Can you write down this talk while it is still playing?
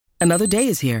Another day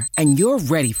is here, and you're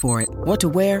ready for it. What to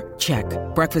wear? Check.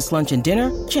 Breakfast, lunch, and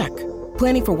dinner? Check.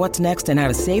 Planning for what's next and how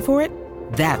to save for it?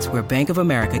 That's where Bank of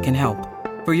America can help.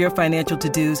 For your financial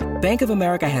to-dos, Bank of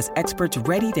America has experts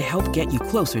ready to help get you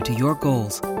closer to your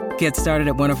goals. Get started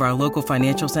at one of our local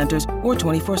financial centers or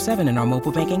 24/7 in our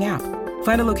mobile banking app.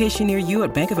 Find a location near you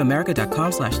at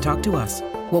bankofamerica.com/talktous.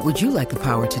 What would you like the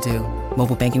power to do?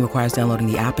 Mobile banking requires downloading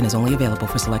the app and is only available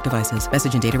for select devices.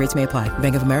 Message and data rates may apply.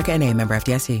 Bank of America N.A., member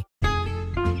FDIC.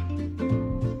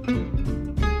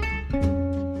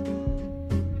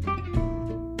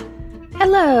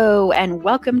 Hello, and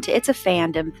welcome to It's a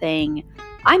Fandom Thing.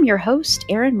 I'm your host,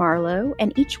 Erin Marlowe,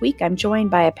 and each week I'm joined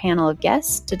by a panel of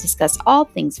guests to discuss all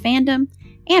things fandom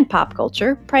and pop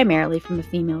culture, primarily from the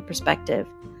female perspective.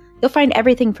 You'll find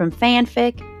everything from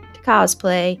fanfic to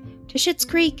cosplay to Schitt's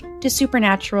Creek to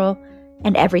Supernatural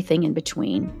and everything in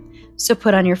between. So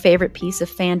put on your favorite piece of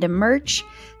fandom merch,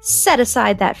 set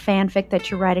aside that fanfic that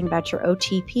you're writing about your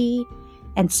OTP,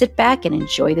 and sit back and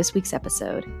enjoy this week's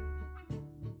episode.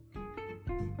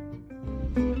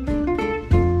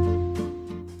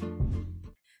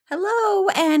 Hello,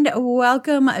 and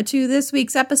welcome to this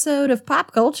week's episode of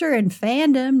Pop Culture and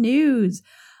Fandom News.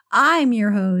 I'm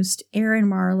your host, Erin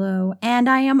Marlowe, and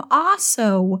I am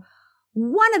also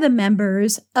one of the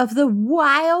members of the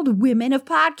Wild Women of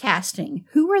Podcasting.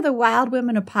 Who are the Wild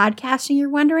Women of Podcasting, you're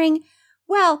wondering?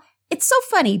 Well, it's so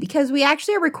funny because we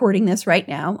actually are recording this right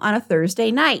now on a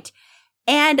Thursday night.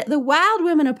 And the Wild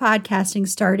Women of Podcasting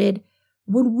started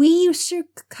when we used to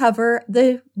cover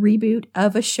the reboot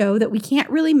of a show that we can't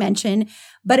really mention,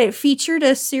 but it featured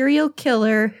a serial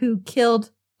killer who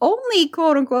killed only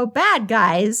quote unquote bad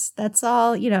guys. That's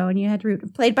all, and you had to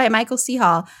played by Michael C.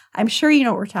 Hall. I'm sure you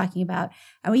know what we're talking about.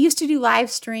 And we used to do live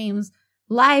streams,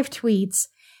 live tweets,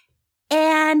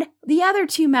 and the other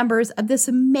two members of this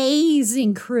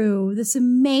amazing crew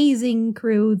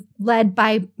led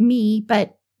by me,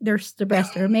 but the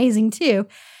rest are amazing too.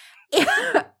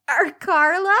 Are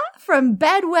Carla from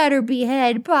Bedwetter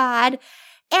Behead Pod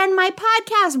and my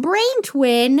podcast brain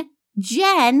twin,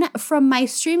 Jen from my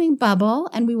streaming bubble.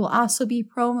 And we will also be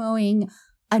promoting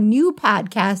a new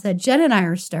podcast that Jen and I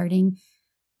are starting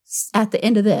at the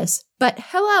end of this. But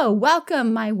hello,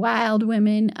 welcome, my wild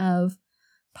women of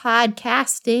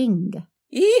podcasting.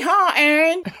 Yeehaw,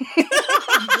 Erin.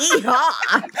 Yeehaw.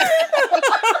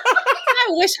 I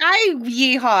wish I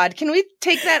yeehawed. Can we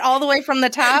take that all the way from the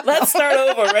top? Let's start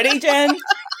over. Ready, Jen?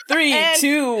 3,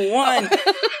 2, 1.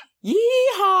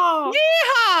 Yeehaw.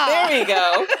 Yeehaw. There we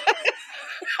go.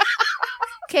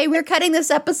 Okay, we're cutting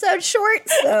this episode short,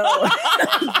 so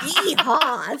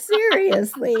yeehaw.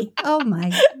 Seriously. Oh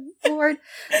my Lord.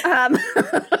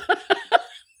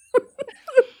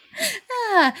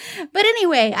 But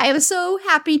anyway, I was so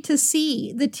happy to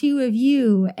see the two of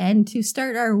you and to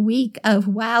start our week of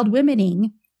wild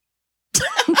womening.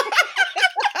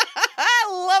 I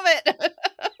love it.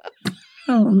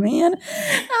 Oh man.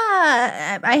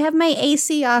 I have my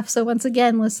AC off, so once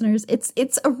again, listeners,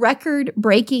 it's a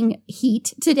record-breaking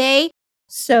heat today.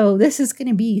 So this is going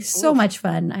to be so much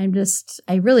fun.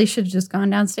 I really should have just gone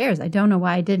downstairs. I don't know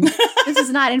why I didn't. This is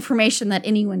not information that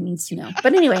anyone needs to know.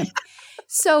 But anyway,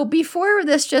 so before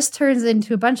this just turns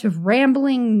into a bunch of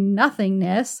rambling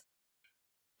nothingness,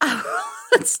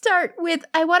 let's start with,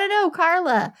 I want to know,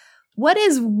 Carla, what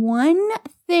is one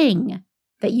thing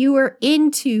that you are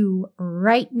into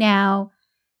right now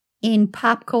in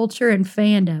pop culture and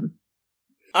fandom?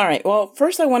 All right. Well,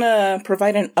 first I want to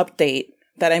provide an update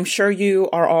that I'm sure you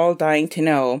are all dying to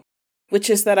know, which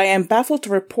is that I am baffled to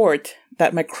report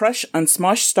that my crush on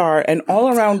Smosh Star and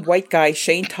all-around white guy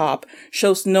Shane Top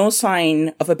shows no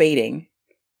sign of abating.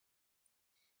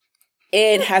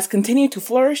 It has continued to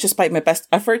flourish despite my best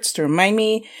efforts to remind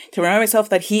myself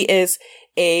that he is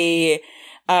a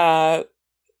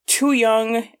too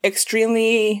young,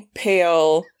 extremely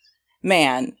pale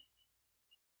man.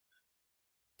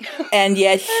 And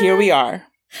yet here we are.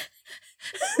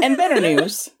 And better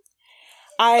news,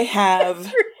 I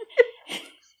have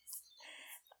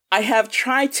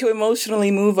tried to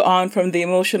emotionally move on from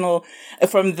the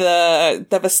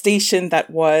devastation that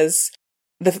was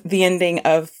the ending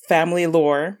of Family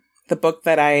Lore, the book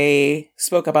that I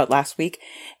spoke about last week.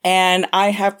 And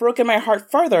I have broken my heart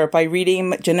further by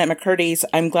reading Jeanette McCurdy's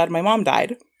I'm Glad My Mom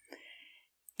Died.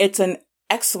 It's an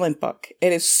excellent book.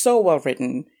 It is so well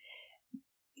written,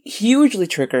 hugely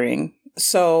triggering.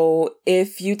 So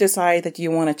if you decide that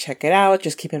you want to check it out,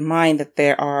 just keep in mind that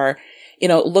there are,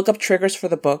 look up triggers for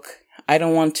the book. I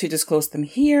don't want to disclose them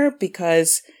here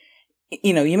because,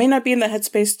 you may not be in the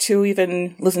headspace to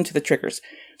even listen to the triggers.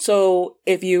 So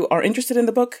if you are interested in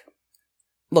the book,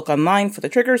 look online for the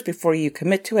triggers before you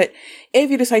commit to it.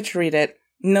 If you decide to read it,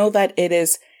 know that it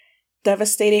is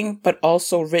devastating, but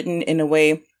also written in a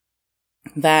way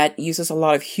that uses a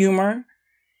lot of humor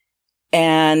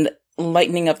and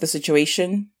lightening up the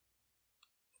situation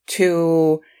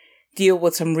to deal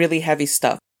with some really heavy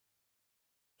stuff.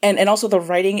 And also the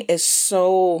writing is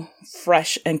so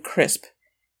fresh and crisp.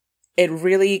 It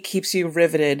really keeps you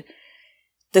riveted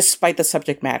despite the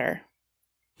subject matter.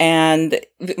 And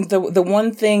the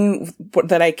one thing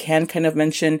that I can kind of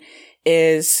mention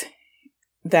is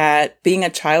that being a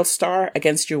child star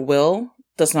against your will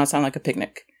does not sound like a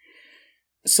picnic.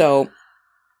 So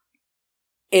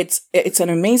it's an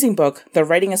amazing book. The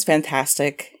writing is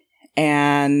fantastic.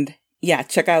 And yeah,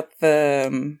 check out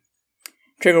the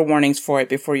trigger warnings for it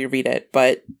before you read it.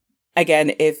 But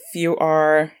again, if you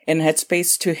are in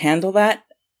headspace to handle that,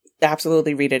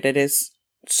 absolutely read it. It is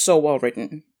so well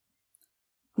written.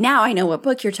 Now I know what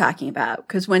book you're talking about,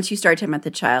 because once you start talking about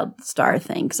the child star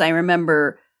thing, because I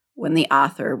remember when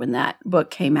that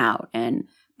book came out and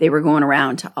they were going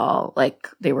around to all, like,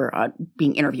 they were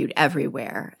being interviewed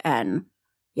everywhere. And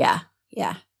yeah.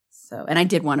 So, and I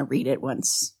did want to read it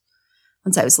once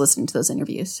I was listening to those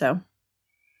interviews. So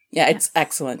yeah, it's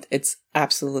excellent. It's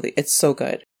so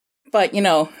good. But,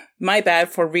 my bad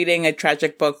for reading a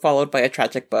tragic book followed by a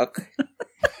tragic book.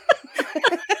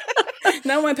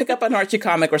 Now I want to pick up an Archie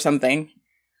comic or something.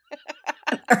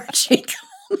 Archie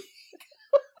comic.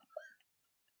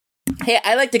 Hey,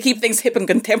 I like to keep things hip and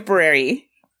contemporary.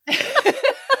 It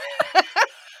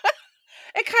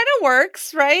kind of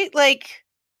works, right? Like,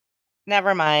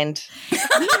 never mind.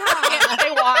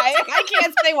 I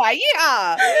can't say why.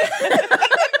 Yeah.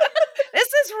 This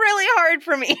is really hard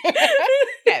for me.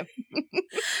 Okay.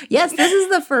 Yes, this is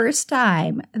the first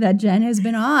time that Jen has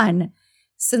been on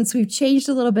since we've changed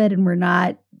a little bit, and we're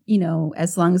not,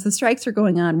 as long as the strikes are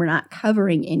going on, we're not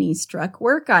covering any struck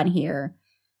work on here.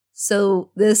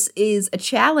 So this is a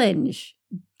challenge.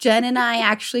 Jen and I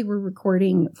actually were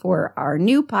recording for our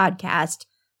new podcast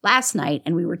last night,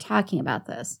 and we were talking about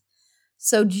this.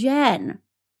 So Jen,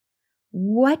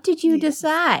 what did you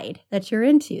decide that you're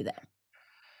into then?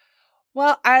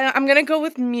 Well, I'm going to go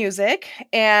with music,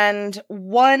 and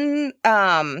one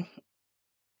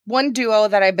duo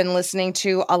that I've been listening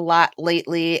to a lot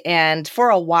lately and for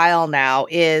a while now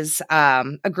is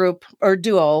a group or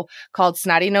duo called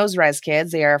Snotty Nose Res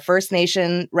Kids. They are a First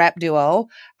Nation rap duo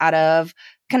out of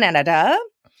Canada.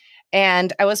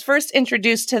 And I was first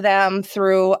introduced to them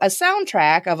through a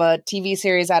soundtrack of a TV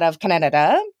series out of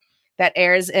Canada that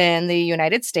airs in the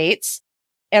United States.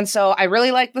 And so I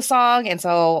really liked the song, and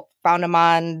so found them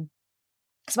on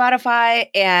Spotify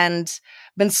and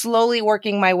been slowly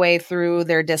working my way through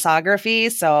their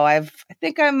discography. So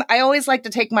I always like to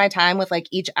take my time with like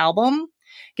each album,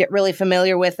 get really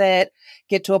familiar with it,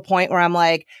 get to a point where I'm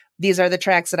like, these are the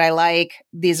tracks that I like.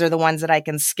 These are the ones that I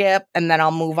can skip. And then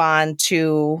I'll move on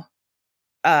to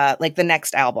like the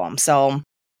next album. So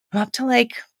I'm up to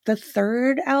like the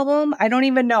third album. I don't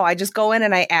even know. I just go in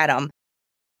and I add them.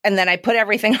 And then I put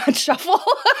everything on shuffle.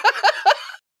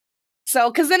 So,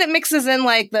 because then it mixes in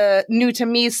like the new to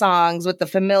me songs with the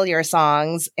familiar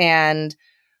songs. And,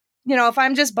 if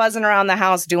I'm just buzzing around the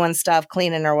house doing stuff,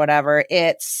 cleaning or whatever,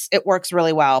 it works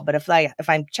really well. But if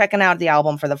I'm checking out the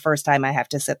album for the first time, I have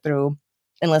to sit through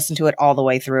and listen to it all the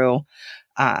way through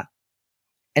and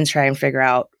try and figure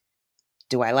out,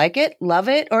 do I like it, love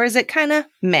it, or is it kind of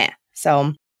meh?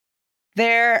 So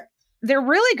they're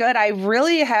really good. I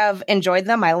really have enjoyed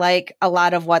them. I like a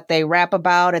lot of what they rap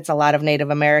about. It's a lot of Native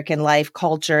American life,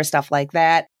 culture, stuff like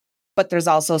that. But there's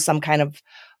also some kind of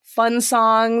fun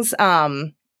songs.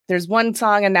 There's one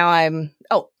song, and now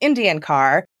Indian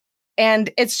Car. And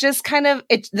it's just kind of,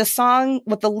 the song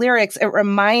with the lyrics, it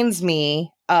reminds me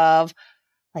of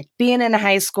like being in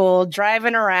high school,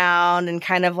 driving around and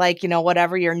kind of like,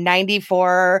 whatever your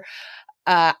 94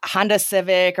 Honda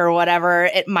Civic or whatever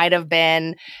it might have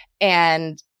been.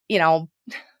 And,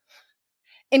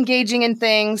 engaging in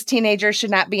things teenagers should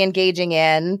not be engaging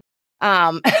in.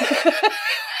 And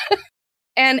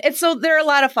so they're a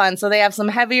lot of fun. So they have some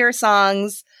heavier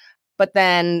songs, but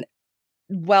then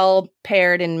well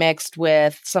paired and mixed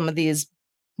with some of these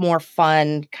more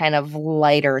fun, kind of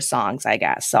lighter songs, I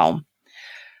guess. So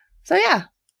yeah.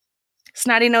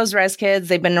 Snotty Nose Res Kids.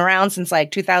 They've been around since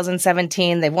like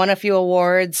 2017. They've won a few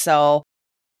awards. So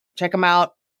check them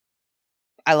out.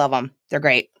 I love them. They're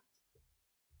great.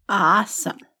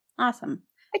 Awesome. I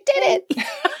did it.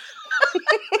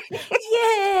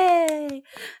 Yay.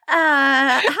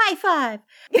 High five.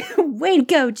 Way to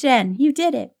go, Jen. You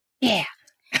did it. Yeah.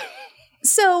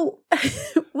 So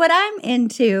what I'm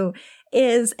into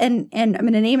is, and I'm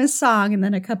going to name a song and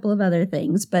then a couple of other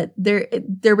things, but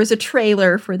there was a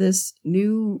trailer for this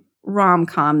new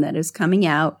rom-com that is coming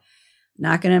out.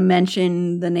 Not going to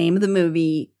mention the name of the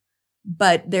movie,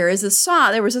 but there was a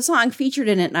song featured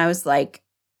in it, and I was like,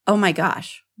 oh my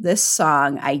gosh, this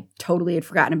song, I totally had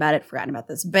forgotten about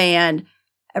this band,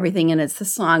 everything, and it's the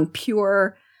song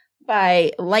Pure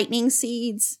by Lightning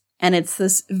Seeds, and it's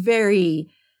this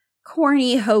very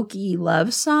corny, hokey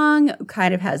love song,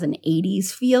 kind of has an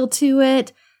 80s feel to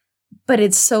it, but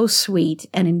it's so sweet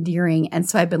and endearing, and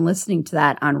so I've been listening to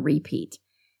that on repeat.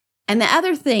 And the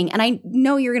other thing, and I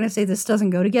know you're going to say this doesn't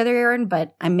go together, Aaron,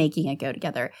 but I'm making it go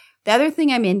together. The other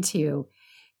thing I'm into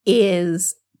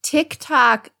is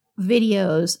TikTok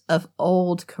videos of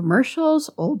old commercials,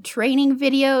 old training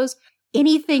videos,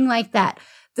 anything like that.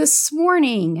 This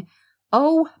morning,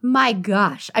 oh my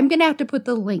gosh, I'm going to have to put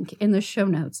the link in the show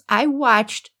notes. I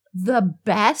watched the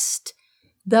best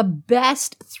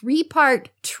 3-part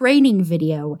training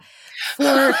video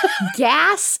for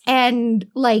gas and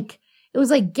it was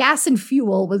like gas and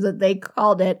fuel was what they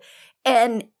called it.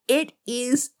 And it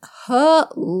is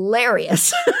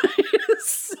hilarious.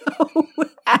 It's so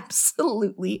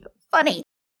absolutely funny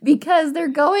because they're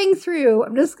going through,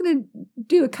 I'm just going to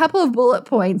do a couple of bullet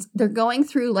points. They're going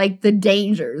through like the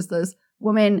dangers. This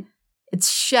woman, it's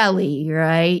Shelly,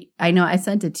 right? I know I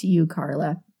sent it to you,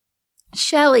 Carla.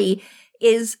 Shelly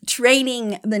is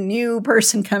training the new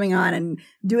person coming on and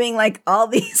doing like all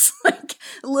these like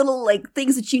little like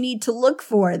things that you need to look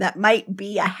for that might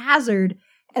be a hazard.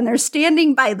 And they're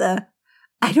standing by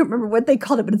I don't remember what they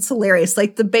called it, but it's hilarious.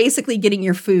 Like basically getting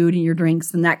your food and your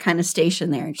drinks and that kind of station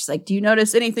there. And she's like, do you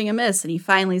notice anything amiss? And he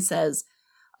finally says,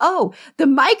 oh, the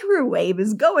microwave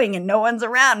is going and no one's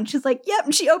around. And she's like, yep.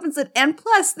 And she opens it. And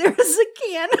plus there's a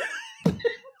can.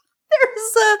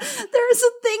 There's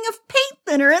a thing of paint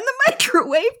thinner in the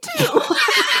microwave too.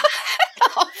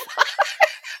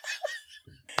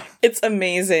 It's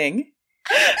amazing.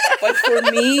 But for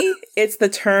me, it's the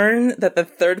turn that the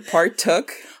third part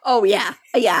took. Oh, yeah.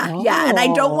 Yeah. And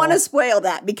I don't want to spoil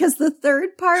that because the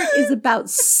third part is about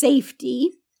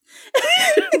safety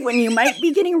when you might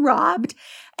be getting robbed.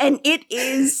 And it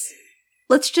is,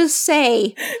 let's just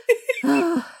say,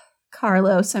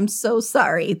 Carlos, I'm so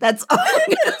sorry. That's all I'm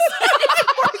going to say.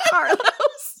 Poor Carlos.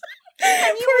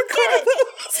 And you will get it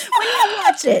when you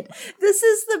watch it.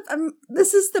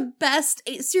 This is the best.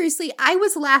 Seriously, I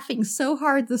was laughing so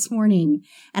hard this morning,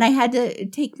 and I had to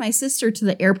take my sister to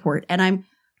the airport, and I'm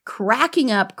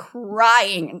cracking up,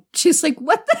 crying. She's like,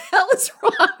 "What the hell is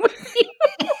wrong with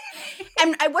you?"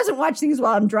 And I wasn't watching these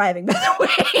while I'm driving, by the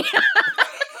way.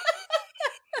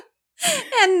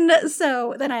 And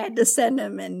so then I had to send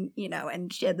him, and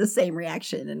and she had the same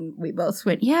reaction, and we both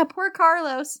went, "Yeah, poor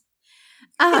Carlos."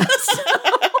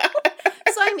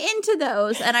 So I'm into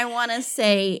those, and I want to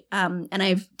say, and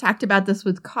I've talked about this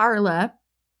with Carla,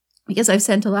 because I've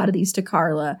sent a lot of these to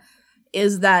Carla,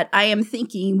 is that I am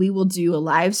thinking we will do a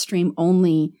live stream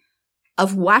only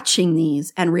of watching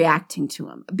these and reacting to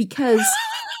them, because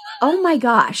oh my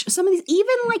gosh, some of these,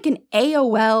 even like an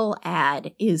AOL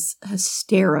ad is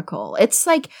hysterical. It's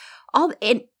like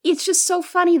it's just so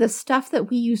funny, the stuff that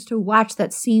we used to watch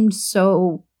that seemed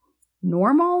so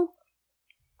normal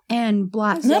and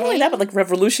blasé. Not only that, but like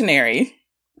revolutionary.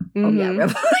 Oh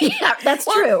yeah, that's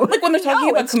true. Like when they're talking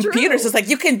about computers, it's like,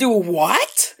 you can do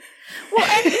what? Well,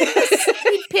 and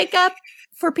we'd pick up,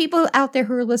 for people out there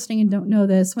who are listening and don't know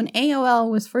this, when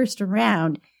AOL was first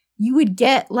around, you would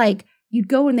get like, you'd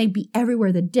go and they'd be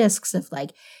everywhere, the discs of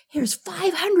like, here's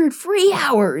 500 free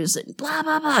hours and blah,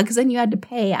 blah, blah. Because then you had to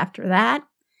pay after that.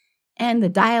 And the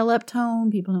dial-up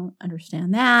tone, people don't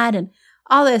understand that. And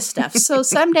all this stuff. So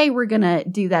someday we're going to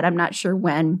do that. I'm not sure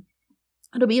when.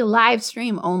 It'll be a live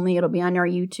stream only. It'll be on our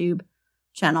YouTube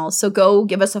channel. So go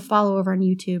give us a follow over on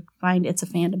YouTube. Find It's a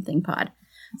Fandom Thing Pod.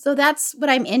 So that's what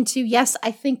I'm into. Yes,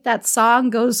 I think that song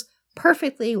goes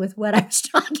perfectly with what I was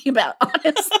talking about,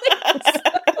 honestly.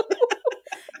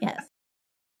 Yes.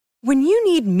 When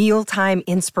you need mealtime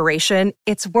inspiration,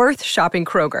 it's worth shopping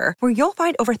Kroger, where you'll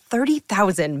find over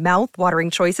 30,000 mouth-watering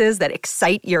choices that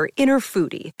excite your inner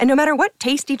foodie. And no matter what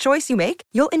tasty choice you make,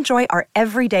 you'll enjoy our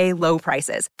everyday low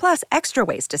prices, plus extra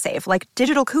ways to save, like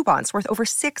digital coupons worth over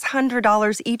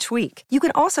 $600 each week. You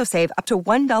can also save up to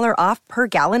 $1 off per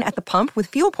gallon at the pump with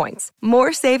fuel points.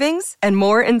 More savings and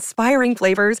more inspiring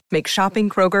flavors make shopping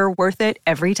Kroger worth it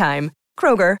every time.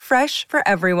 Kroger, fresh for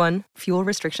everyone. Fuel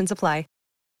restrictions apply.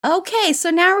 Okay,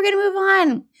 so now we're going to move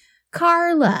on.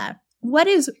 Carla, what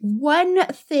is one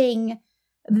thing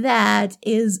that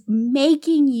is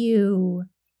making you,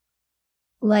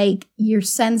 like, you're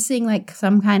sensing like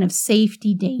some kind of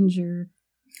safety danger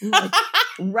like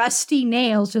rusty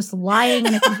nails just lying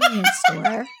in a convenience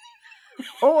store,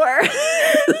 or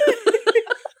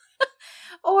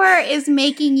is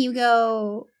making you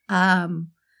go, I'm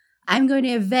going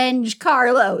to avenge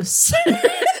Carlos.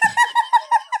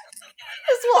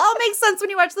 This will all make sense when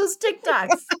you watch those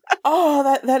TikToks. Oh,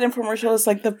 that infomercial is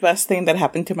like the best thing that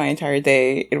happened to my entire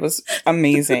day. It was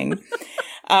amazing.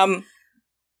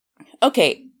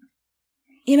 Okay.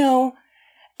 You know,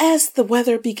 as the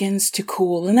weather begins to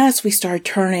cool and as we start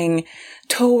turning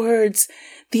towards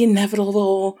the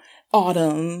inevitable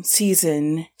autumn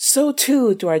season, so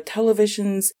too do our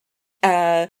televisions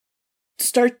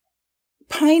start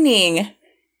pining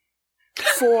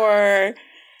for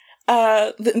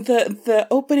the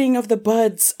opening of the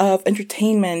buds of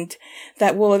entertainment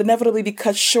that will inevitably be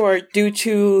cut short due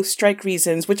to strike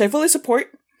reasons, which I fully support.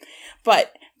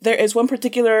 But there is one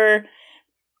particular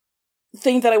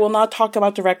thing that I will not talk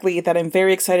about directly that I'm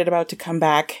very excited about to come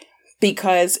back,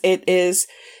 because it is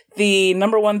the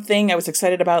number one thing I was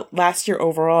excited about last year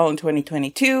overall in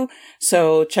 2022.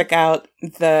 So check out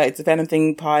it's a Fandom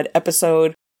Thing Pod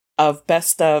episode of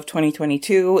Best of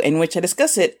 2022, in which I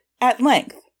discuss it at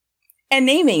length. And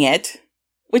naming it,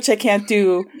 which I can't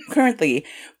do currently.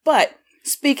 But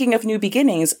speaking of new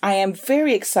beginnings, I am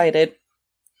very excited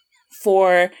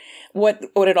for what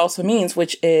it also means,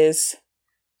 which is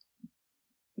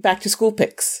back to school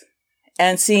pics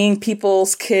and seeing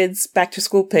people's kids' back to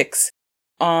school pics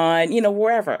on,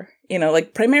 wherever,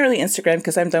 like primarily Instagram,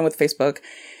 because I'm done with Facebook.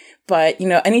 But,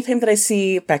 anytime that I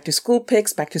see back to school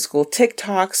pics, back to school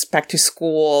TikToks, back to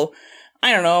school,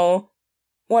 I don't know,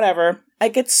 whatever, I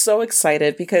get so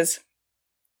excited because,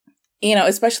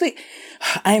 especially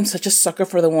I am such a sucker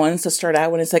for the ones that start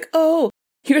out when it's like, oh,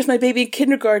 here's my baby in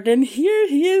kindergarten and here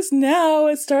he is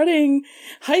now starting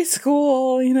high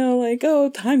school, like,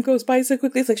 oh, time goes by so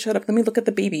quickly. It's like, shut up, let me look at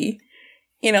the baby,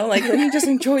 like, let me just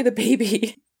enjoy the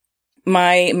baby.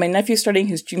 My nephew's starting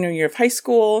his junior year of high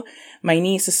school. My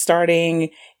niece is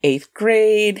starting 8th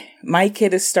grade. My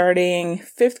kid is starting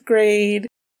 5th grade.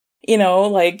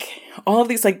 Like all of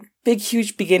these like big,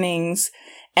 huge beginnings,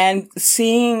 and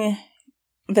seeing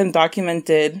them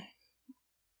documented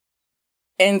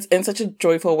in such a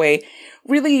joyful way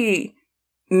really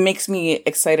makes me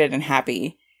excited and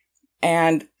happy.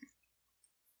 And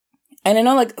I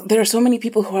know like there are so many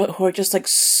people who are just like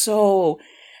so,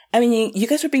 I mean, you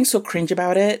guys are being so cringe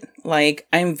about it. Like,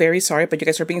 I'm very sorry, but you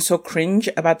guys are being so cringe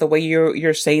about the way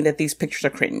you're saying that these pictures are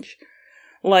cringe.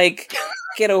 Like,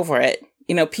 get over it.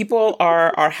 People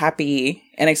are happy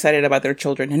and excited about their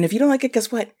children. And if you don't like it,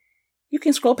 guess what? You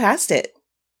can scroll past it.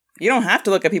 You don't have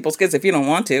to look at people's kids if you don't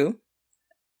want to.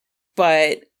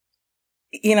 But,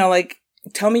 like,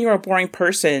 tell me you're a boring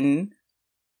person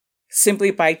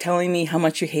simply by telling me how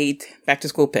much you hate back to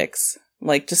school pics.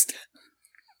 Like, just,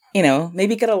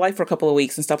 maybe get a life for a couple of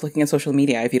weeks and stop looking at social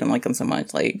media if you don't like them so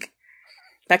much. Like,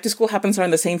 back to school happens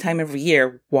around the same time every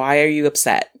year. Why are you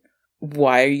upset?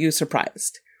 Why are you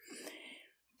surprised?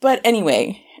 But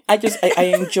anyway,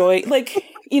 I enjoy, like,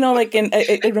 and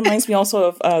it reminds me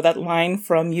also of that line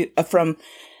from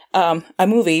a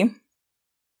movie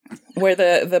where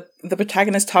the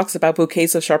protagonist talks about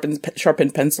bouquets of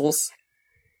sharpened pencils.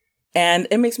 And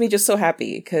it makes me just so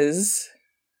happy because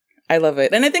I love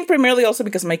it. And I think primarily also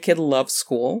because my kid loves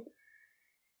school.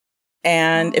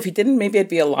 And if he didn't, maybe I'd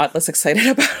be a lot less excited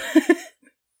about it.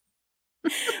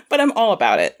 But I'm all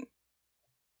about it.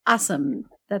 Awesome.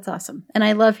 That's awesome. And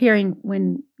I love hearing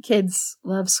when kids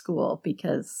love school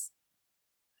because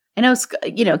I know,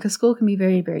 because school can be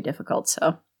very, very difficult.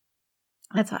 So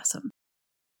that's awesome.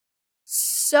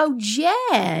 So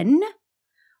Jen,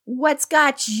 what's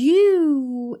got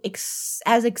you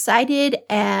as excited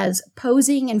as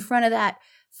posing in front of that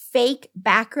fake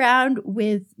background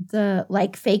with the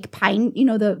like fake pine,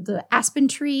 the aspen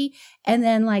tree, and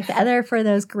then like the other for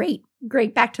those great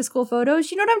back to school photos?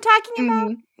 You know what I'm talking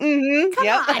about? Mm-hmm. Come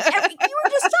on. You were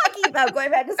just talking about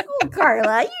going back to school,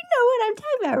 Carla. You know what I'm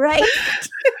talking about, right?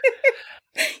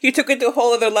 You took it to a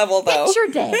whole other level, though. Picture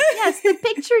day. Yes, the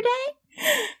picture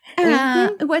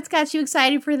day. What's got you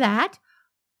excited for that?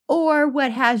 Or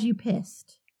what has you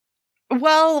pissed?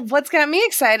 Well, what's got me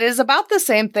excited is about the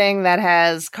same thing that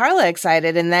has Carla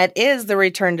excited, and that is the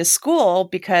return to school,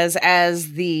 because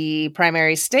as the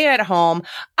primary stay-at-home,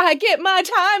 I get my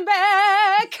time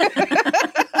back.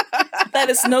 That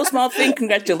is no small thing.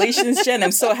 Congratulations, Jen.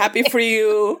 I'm so happy for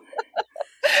you.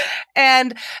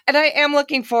 And I am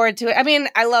looking forward to it. I mean,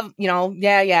 I love,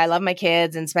 I love my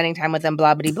kids and spending time with them,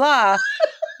 blah, blah, blah.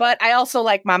 But I also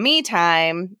like my me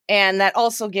time. And that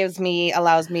also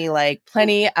allows me like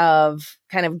plenty of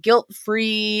kind of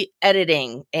guilt-free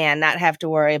editing and not have to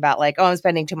worry about like, oh, I'm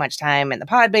spending too much time in the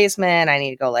pod basement. I need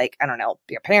to go like, I don't know,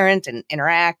 be a parent and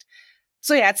interact.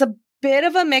 So yeah, it's a bit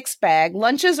of a mixed bag.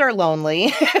 Lunches are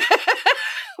lonely,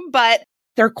 but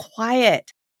they're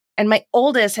quiet. And my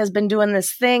oldest has been doing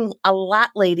this thing a lot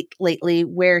lately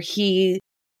where he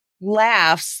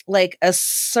laughs like a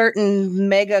certain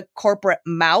mega corporate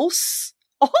mouse.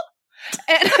 Oh,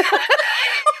 and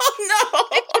Oh no.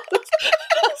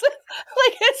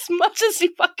 like as much as he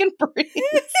fucking breathes.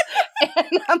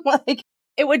 And I'm like,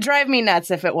 it would drive me nuts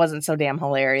if it wasn't so damn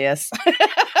hilarious.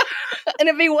 And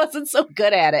if he wasn't so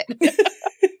good at it.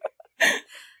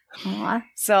 Aw.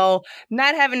 So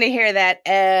not having to hear that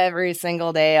every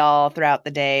single day all throughout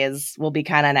the day will be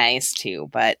kind of nice too.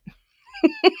 But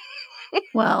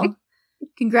Well,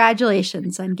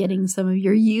 congratulations on getting some of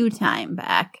your you time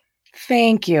back.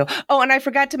 thank you. Oh, and I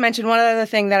forgot to mention one other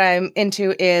thing that I'm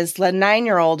into is the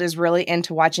 9-year-old is really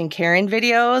into watching Karen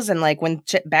videos and like when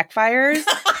shit backfires.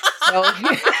 So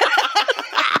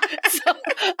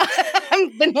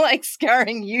I've been like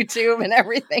scouring YouTube and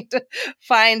everything to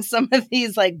find some of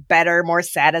these like better, more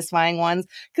satisfying ones.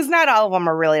 Because not all of them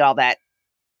are really all that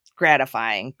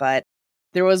gratifying. But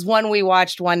there was one we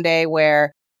watched one day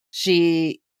where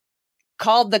she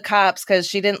called the cops because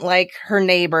she didn't like her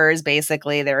neighbors.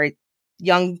 Basically, they're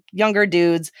younger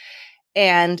dudes.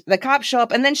 And the cops show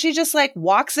up and then she just like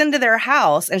walks into their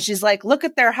house and she's like, look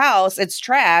at their house. It's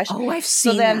trash. Oh, I've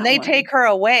seen So then that they one. take her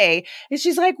away and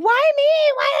she's like, why me?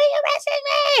 Why are you arresting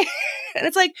me? And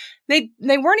it's like, they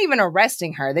weren't even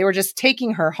arresting her. They were just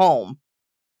taking her home.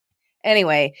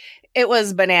 Anyway, it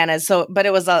was bananas. So, but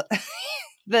it was the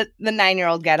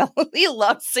 9-year-old he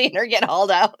loved seeing her get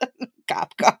hauled out of the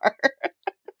cop car.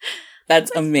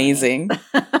 That's amazing.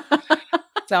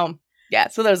 So yeah,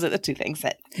 so those are the two things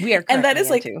that we are And that is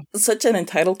like into. such an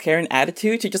entitled Karen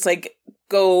attitude to just like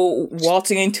go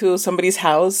waltzing into somebody's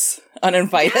house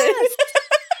uninvited. Yes.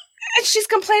 And she's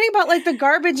complaining about like the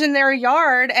garbage in their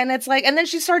yard. And it's like, and then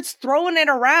she starts throwing it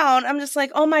around. I'm just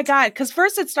like, oh my God. Cause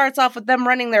first it starts off with them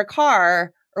running their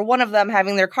car or one of them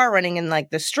having their car running in like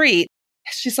the street.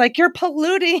 She's like, you're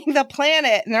polluting the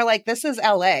planet. And they're like, this is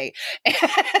LA.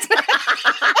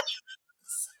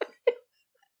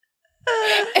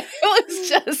 It was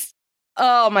just,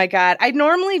 oh my God. I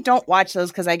normally don't watch those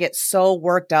because I get so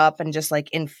worked up and just like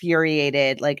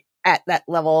infuriated, like at that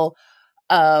level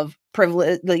of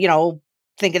privilege,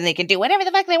 thinking they can do whatever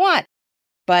the fuck they want.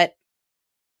 But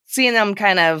seeing them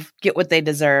kind of get what they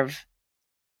deserve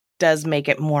does make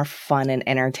it more fun and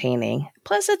entertaining.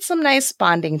 Plus, it's some nice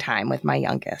bonding time with my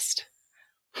youngest,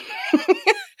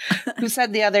 who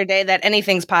said the other day that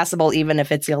anything's possible, even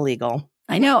if it's illegal.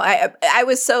 I know. I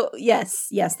was so, yes,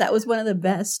 that was one of the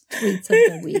best tweets of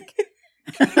the week.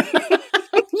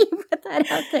 You put that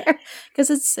out there because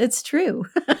it's true.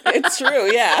 It's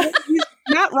true, yeah.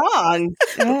 Not wrong.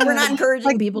 We're not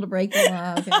encouraging people to break the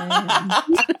law.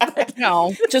 Okay?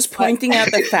 No, Just pointing out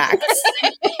the facts.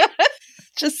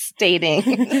 just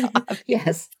stating.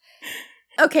 Yes.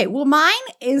 Okay. Well, mine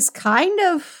is kind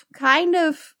of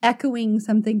echoing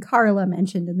something Carla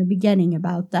mentioned in the beginning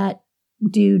about that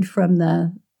dude from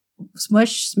the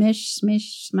Smash. What is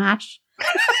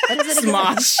it?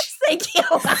 Smosh. Thank you.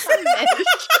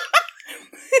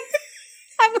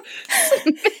 I'm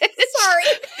sorry.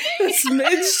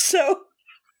 Smidge. So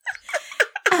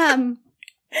so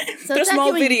they're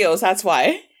small videos. That's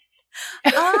why.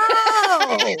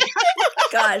 Oh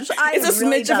gosh, It's a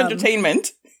smidge of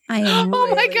entertainment. I am. Oh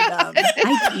my really God. dumb.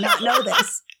 I did not know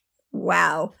this.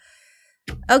 Wow.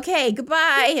 Okay,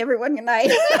 goodbye, everyone. Good night.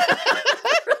 I'm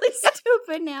really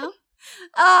stupid now.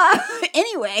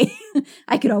 Anyway,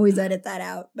 I could always edit that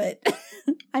out, but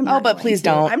I'm not. But going please to.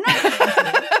 don't. I'm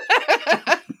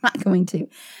not going to.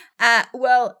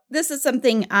 Well, this is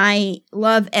something I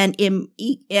love and am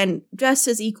and just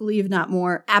as equally, if not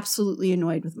more, absolutely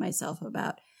annoyed with myself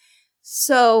about.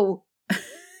 So,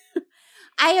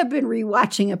 I have been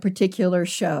rewatching a particular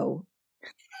show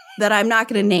that I'm not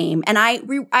going to name, and I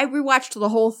rewatched the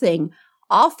whole thing,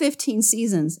 all 15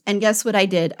 seasons, and guess what I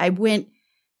did? I went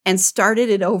and started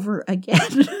it over again,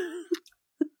 which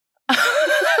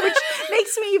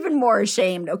makes me even more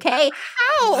ashamed. Okay,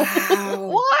 How?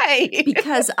 Wow. Why?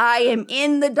 because I am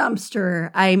in the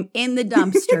dumpster. I'm in the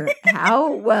dumpster.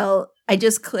 How? Well, I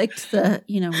just clicked the,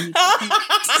 when you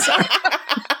sorry.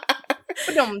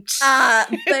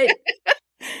 But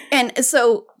and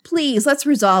so please let's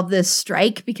resolve this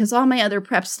strike because all my other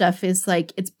prep stuff is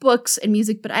like it's books and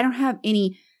music, but I don't have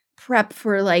any prep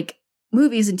for like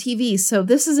movies and TV. So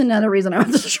this is another reason I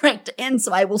want the strike to end.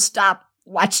 So I will stop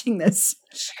watching this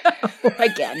show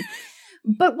again.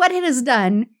 But what it has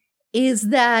done is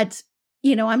that,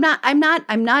 you know, I'm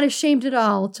not ashamed at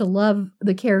all to love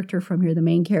the character from here, the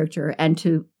main character, and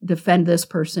to defend this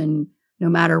person no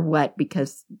matter what,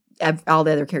 because all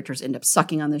the other characters end up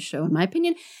sucking on this show, in my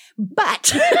opinion.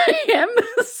 But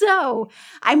so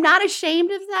I'm not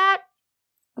ashamed of that.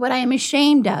 What I am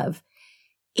ashamed of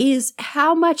is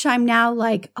how much I'm now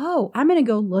like, oh, I'm going to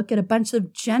go look at a bunch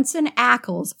of Jensen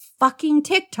Ackles fucking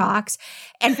TikToks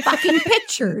and fucking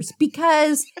pictures,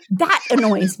 because that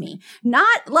annoys me.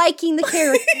 Not liking the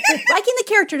character. Liking the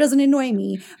character doesn't annoy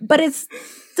me, but it's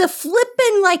the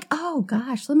flipping like, oh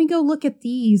gosh, let me go look at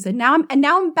these. And now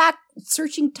I'm back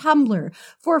searching Tumblr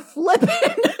for flipping.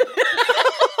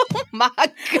 Oh my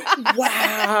God.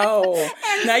 Wow.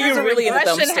 Now you're really in the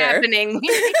dumpster. Happening.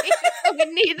 We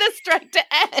need this strike to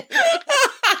end.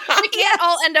 We can't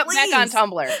all end up back on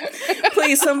Tumblr.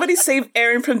 Please, somebody save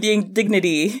Erin from the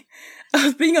indignity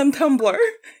of being on Tumblr.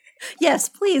 Yes,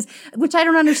 please. Which I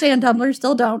don't understand. Tumblr,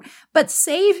 still don't. But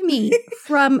save me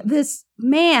from this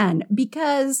man,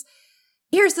 because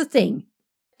here's the thing.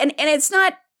 And it's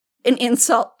not an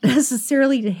insult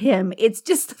necessarily to him. It's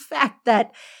just the fact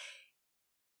that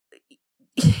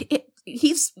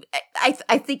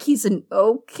I think he's an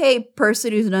okay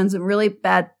person who's done some really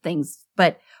bad things,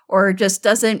 or just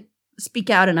doesn't speak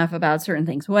out enough about certain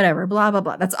things, whatever, blah, blah,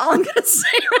 blah. That's all I'm going to say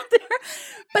right there.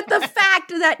 But the fact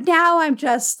that now I'm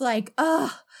just like, and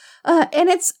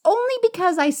it's only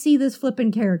because I see this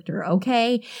flippin' character,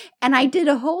 okay? And I did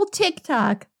a whole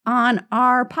TikTok on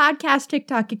our podcast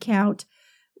TikTok account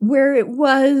where it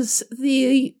was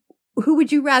who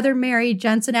would you rather marry,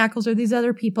 Jensen Ackles or these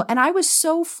other people? And I was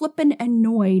so flippin'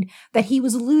 annoyed that he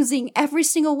was losing every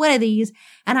single one of these.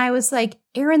 And I was like,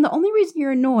 Erin, the only reason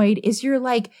you're annoyed is you're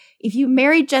like, if you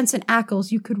married Jensen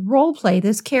Ackles, you could role play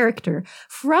this character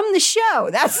from the show.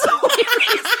 That's the only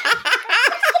reason.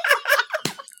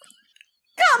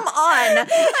 Come on. I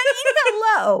mean,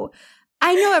 hello.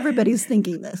 I know everybody's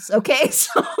thinking this, okay?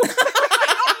 So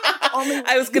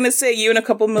I was going to say you and a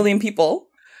couple million people.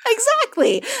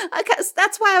 Exactly. Because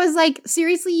that's why I was like,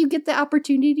 seriously, you get the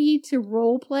opportunity to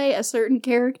role play a certain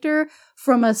character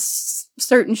from a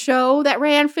certain show that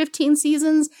ran 15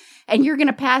 seasons, and you're going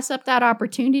to pass up that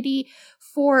opportunity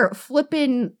for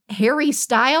flippin' Harry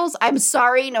Styles? I'm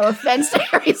sorry, no offense to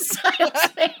Harry Styles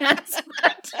fans.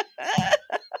 But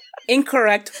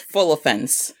incorrect, full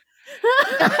offense.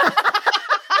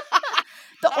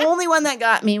 The only one that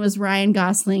got me was Ryan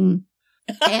Gosling.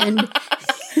 And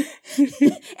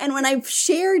and when I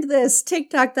shared this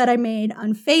TikTok that I made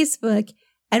on Facebook,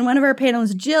 and one of our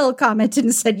panelists, Jill, commented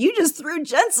and said, "You just threw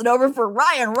Jensen over for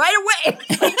Ryan right away."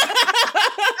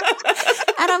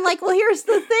 And I'm like, well, here's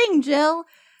the thing, Jill.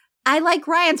 I like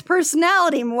Ryan's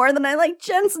personality more than I like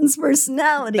Jensen's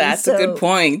personality. That's a good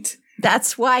point.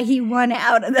 That's why he won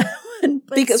out of that one.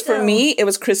 But because for me, it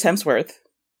was Chris Hemsworth.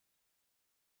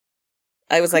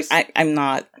 I was like, I'm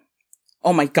not.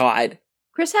 Oh my God.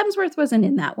 Chris Hemsworth wasn't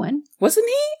in that one. Wasn't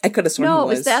he? I could have sworn he was. No,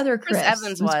 it was the other Chris.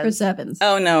 Evans was. Chris Evans.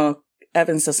 Oh, no.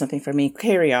 Evans does nothing for me.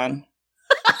 Carry on.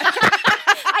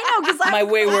 I know, because my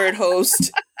wayward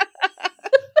host.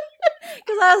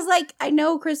 Because I was like, I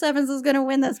know Chris Evans is going to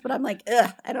win this, but I'm like,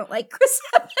 ugh, I don't like Chris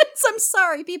Evans. I'm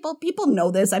sorry, people. People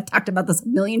know this. I've talked about this a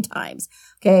million times.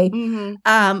 Okay.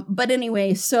 Mm-hmm. But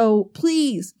anyway, so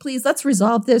please, let's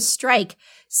resolve this strike.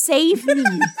 Save me.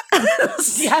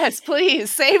 Yes,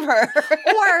 please save her.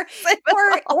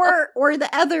 or the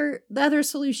other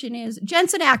solution is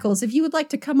Jensen Ackles. If you would like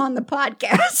to come on the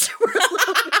podcast,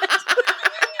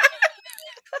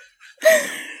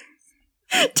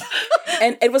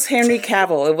 and it was Henry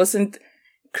Cavill. It wasn't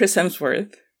Chris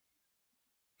Hemsworth,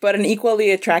 but an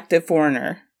equally attractive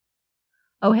foreigner.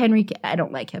 Oh, Henry! I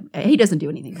don't like him. He doesn't do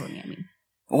anything for me. I mean,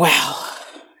 wow.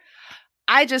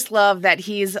 I just love that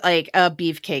he's like a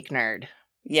beefcake nerd.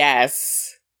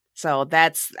 Yes. So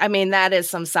that is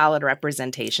some solid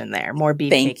representation there. More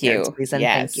beefcake nerds, please, and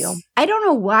yes. Thank you. I don't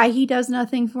know why he does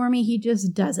nothing for me. He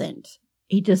just doesn't.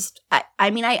 I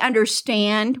mean, I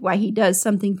understand why he does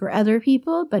something for other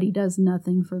people, but he does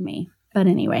nothing for me. But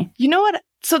anyway. You know what?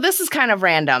 So this is kind of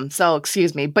random, so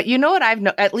excuse me. But you know what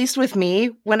at least with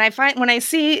me, when I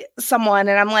see someone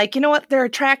and I'm like, you know what, they're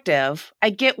attractive.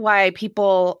 I get why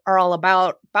people are all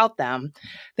about them.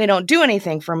 They don't do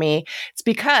anything for me. It's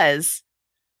because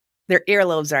their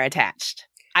earlobes are attached.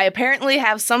 I apparently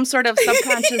have some sort of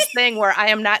subconscious thing where I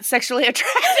am not sexually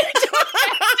attracted to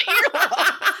an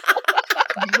earlobe.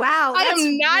 Wow. I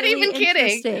am not really even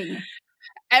kidding.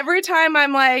 Every time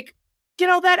I'm like, you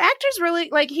know, that actor's really,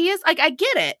 like, he is, like, I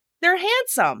get it. they're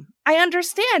handsome. I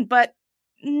understand, but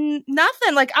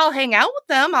nothing. Like, I'll hang out with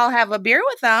them. I'll have a beer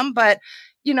with them, but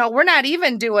we're not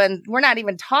even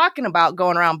talking about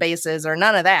going around bases or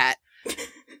none of that.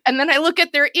 And then I look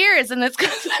at their ears, and it's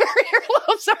because their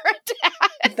earlobes are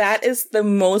attached. That is the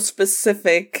most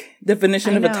specific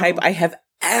definition of a type I have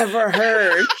ever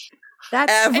heard.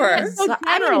 That's ever. So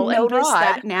I don't notice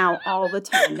that now all the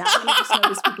time. Now I just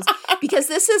notice people's, because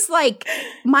this is like,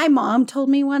 my mom told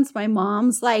me once, my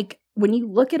mom's like, when you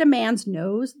look at a man's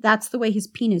nose, that's the way his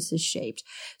penis is shaped.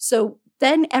 So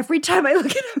then every time I look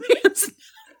at a man's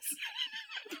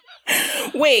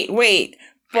nose. Wait.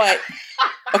 But,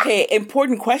 okay,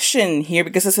 important question here,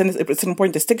 because it's an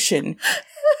important distinction.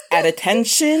 At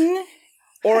attention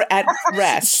or at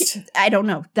rest? I don't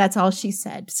know. That's all she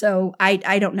said. So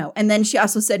I don't know. And then she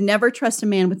also said, never trust a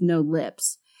man with no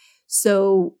lips.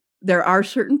 So there are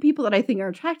certain people that I think are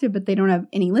attractive, but they don't have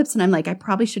any lips. And I'm like, I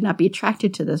probably should not be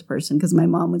attracted to this person, because my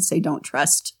mom would say, don't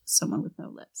trust someone with no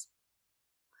lips.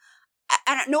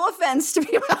 I don't, no offense to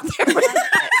people out there. But,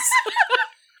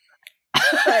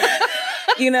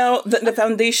 the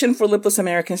foundation for lipless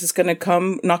Americans is going to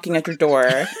come knocking at your door,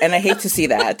 and I hate to see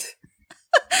that.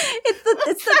 It's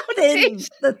the thin,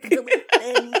 the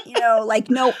thin, like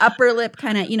no upper lip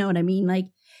kind of, you know what I mean? Like,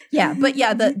 yeah, but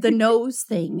yeah, the nose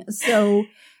thing. So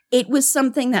it was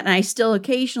something that I still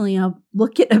occasionally I'll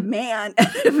look at a man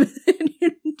and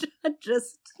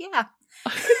just, yeah.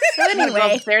 So anyway, I'm gonna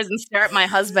go upstairs and stare at my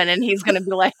husband, and he's going to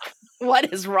be like,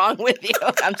 "What is wrong with you?"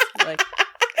 I'm just like,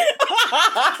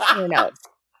 who knows?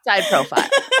 Side profile.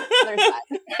 Other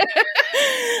side.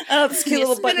 Oh, this cute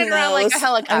little button nose. Like a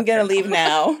helicopter. I'm gonna leave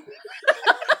now.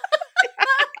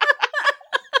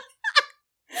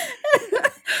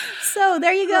 So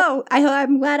there you go.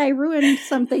 I'm glad I ruined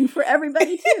something for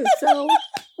everybody too. So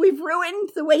we've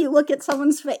ruined the way you look at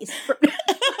someone's face.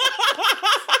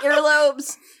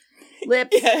 Earlobes,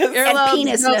 lips,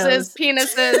 earlobes, and noses,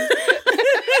 penises.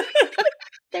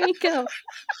 There you go.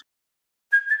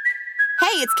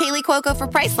 Hey, it's Kaylee Cuoco for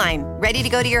Priceline. Ready to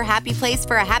go to your happy place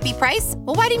for a happy price?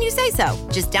 Well, why didn't you say so?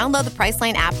 Just download the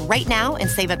Priceline app right now and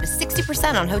save up to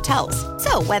 60% on hotels.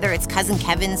 So whether it's Cousin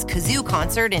Kevin's Kazoo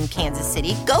Concert in Kansas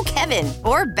City, go Kevin,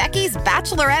 or Becky's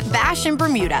Bachelorette Bash in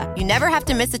Bermuda, you never have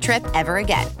to miss a trip ever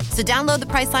again. So download the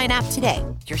Priceline app today.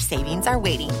 Your savings are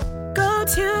waiting. Go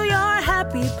to your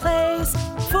happy place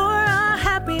for a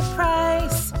happy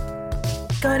price.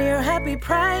 Go to your happy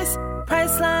price,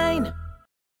 Priceline.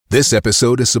 This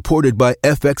episode is supported by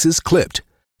FX's Clipped,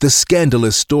 the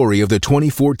scandalous story of the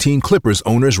 2014 Clippers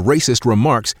owner's racist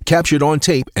remarks captured on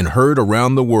tape and heard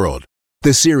around the world.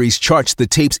 The series charts the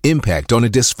tape's impact on a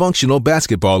dysfunctional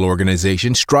basketball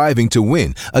organization striving to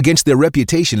win against their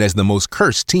reputation as the most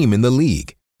cursed team in the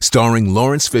league. Starring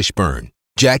Lawrence Fishburne,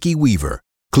 Jackie Weaver,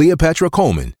 Cleopatra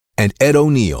Coleman, and Ed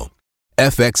O'Neill.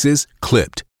 FX's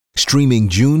Clipped, streaming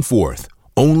June 4th,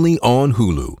 only on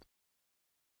Hulu.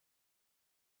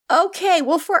 Okay,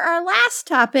 well, for our last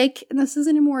topic, and this is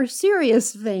in a more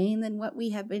serious vein than what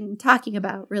we have been talking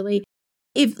about, really.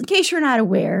 In case you're not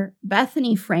aware,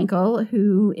 Bethany Frankel,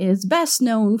 who is best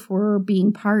known for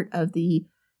being part of the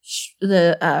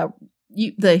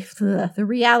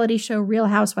reality show Real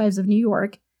Housewives of New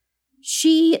York,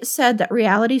 she said that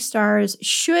reality stars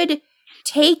should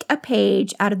take a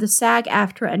page out of the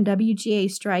SAG-AFTRA and WGA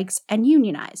strikes and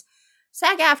unionize.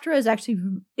 SAG-AFTRA is actually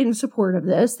in support of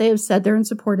this. They have said they're in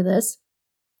support of this.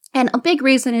 And a big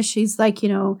reason is she's like,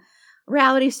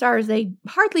 reality stars, they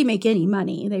hardly make any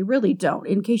money. They really don't,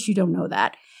 in case you don't know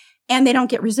that. And they don't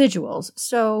get residuals.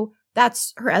 So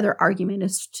that's her other argument,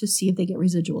 is to see if they get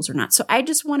residuals or not. So I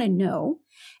just want to know.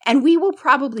 And we will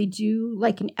probably do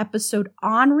like an episode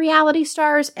on reality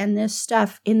stars and this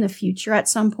stuff in the future at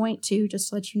some point too, just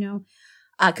to let you know.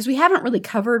 Because we haven't really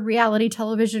covered reality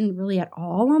television really at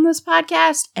all on this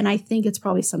podcast. And I think it's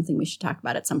probably something we should talk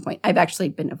about at some point. I've actually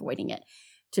been avoiding it,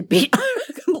 to be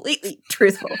completely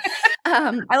truthful. I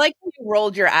like when you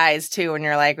rolled your eyes too, and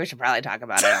you're like, we should probably talk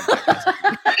about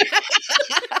it.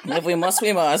 If we must,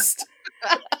 we must.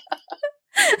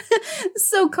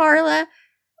 So, Carla,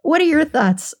 what are your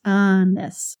thoughts on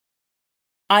this?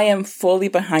 I am fully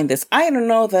behind this. I don't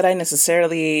know that I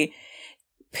necessarily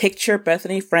picture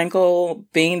Bethany Frankel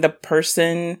being the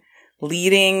person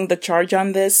leading the charge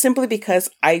on this, simply because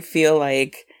I feel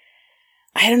like,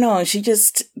 I don't know, she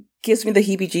just gives me the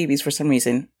heebie-jeebies for some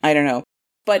reason. I don't know.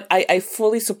 But I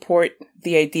fully support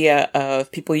the idea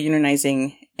of people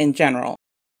unionizing in general.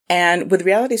 And with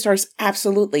reality stars,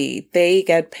 absolutely. They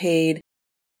get paid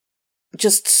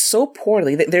just so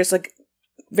poorly. There's like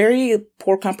very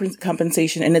poor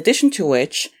compensation, in addition to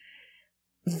which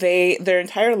their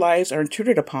entire lives are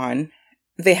intruded upon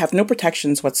they have no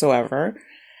protections whatsoever.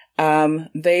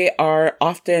 They are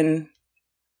often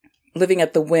living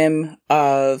at the whim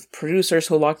of producers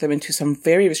who lock them into some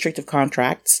very restrictive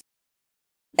contracts.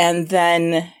 And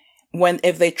then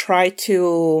if they try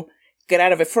to get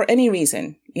out of it for any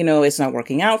reason, it's not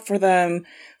working out for them,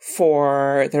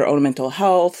 for their own mental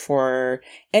health, for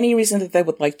any reason that they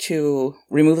would like to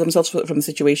remove themselves from the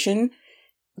situation,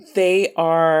 they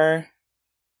are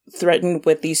threatened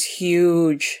with these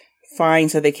huge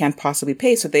fines that they can't possibly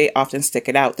pay. So they often stick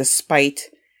it out despite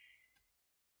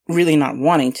really not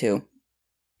wanting to.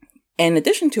 In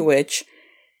addition to which,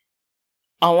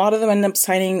 a lot of them end up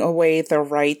signing away their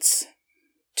rights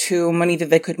to money that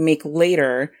they could make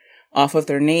later off of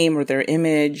their name or their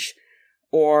image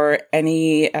or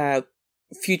any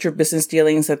future business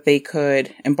dealings that they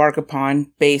could embark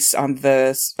upon based on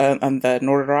the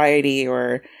notoriety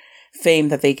or fame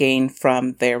that they gain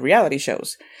from their reality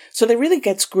shows. So they really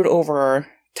get screwed over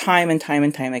time and time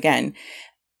and time again.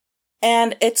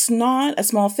 And it's not a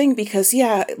small thing because,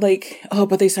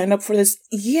 but they signed up for this.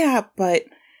 Yeah, but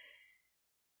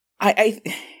I've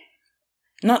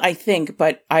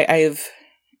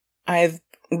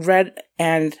read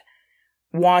and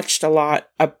watched a lot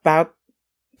about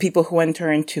people who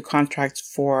enter into contracts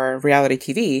for reality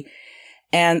TV.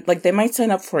 And they might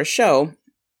sign up for a show.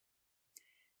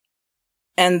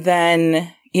 And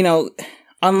then,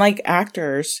 unlike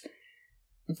actors,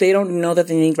 they don't know that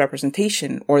they need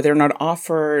representation or they're not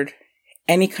offered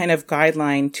any kind of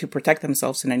guideline to protect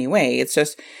themselves in any way. It's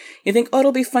just, you think,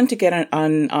 it'll be fun to get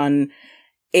on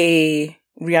a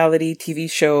reality TV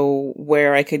show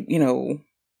where I could,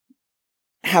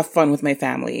 have fun with my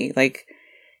family.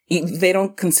 They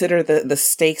don't consider the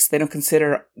stakes. They don't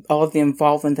consider all of the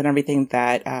involvement and everything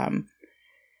that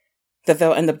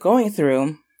they'll end up going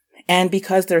through. And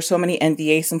because there are so many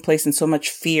NDAs in place and so much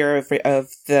fear of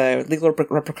the legal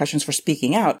repercussions for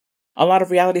speaking out, a lot of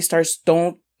reality stars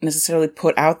don't necessarily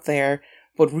put out there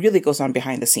what really goes on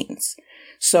behind the scenes.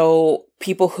 So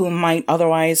people who might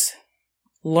otherwise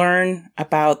learn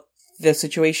about the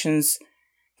situations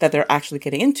that they're actually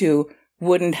getting into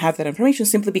wouldn't have that information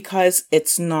simply because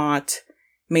it's not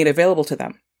made available to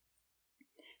them.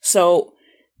 So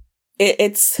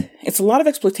it's a lot of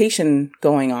exploitation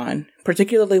going on,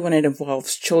 particularly when it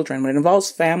involves children. When it involves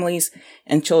families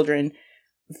and children,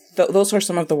 those are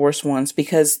some of the worst ones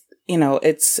because, I'm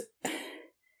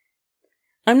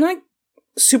not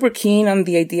super keen on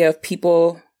the idea of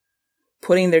people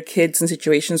putting their kids in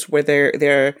situations where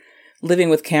they're living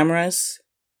with cameras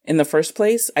in the first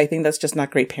place. I think that's just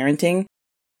not great parenting.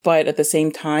 But at the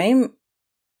same time,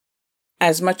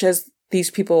 as much as these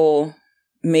people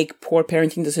make poor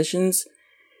parenting decisions,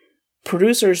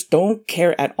 producers don't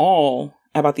care at all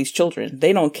about these children.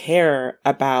 They don't care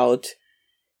about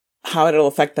how it'll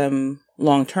affect them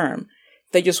long term.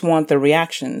 They just want the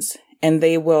reactions, and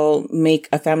they will make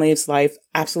a family's life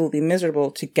absolutely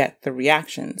miserable to get the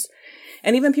reactions.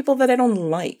 And even people that I don't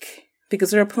like,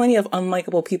 because there are plenty of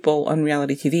unlikable people on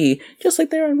reality TV, just like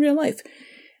there are in real life.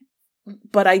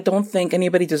 But I don't think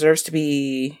anybody deserves to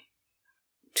be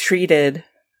treated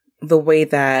the way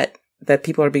that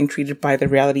people are being treated by the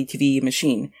reality TV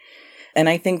machine. And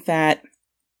I think that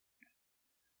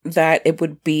it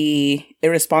would be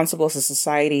irresponsible as a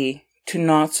society to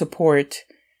not support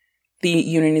the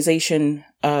unionization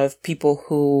of people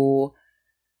who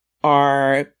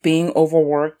are being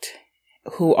overworked,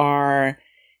 who are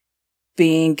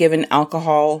being given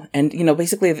alcohol and,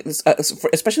 basically,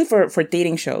 especially for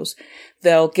dating shows,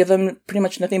 they'll give them pretty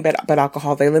much nothing but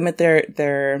alcohol. They limit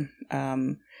their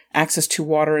access to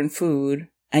water and food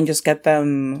and just get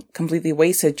them completely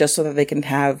wasted just so that they can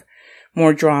have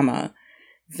more drama.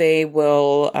 They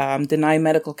will deny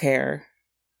medical care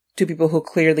to people who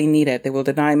clearly need it. They will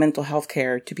deny mental health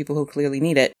care to people who clearly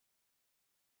need it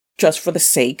just for the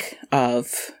sake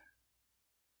of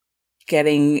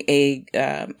getting a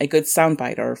good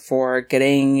soundbite or for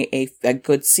getting a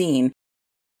good scene.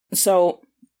 So,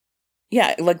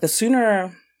 yeah, the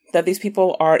sooner that these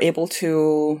people are able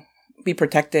to be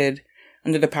protected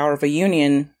under the power of a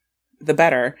union, the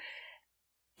better.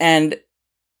 And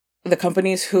the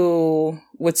companies who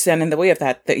would stand in the way of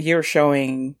that you're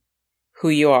showing who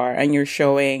you are and you're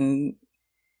showing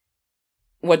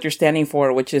what you're standing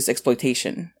for, which is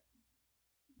exploitation.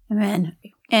 Amen.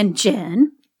 And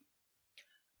Jen?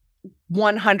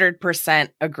 100%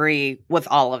 agree with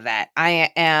all of that.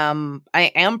 I am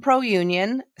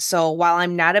pro-union. So while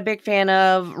I'm not a big fan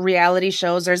of reality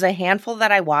shows, there's a handful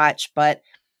that I watch, but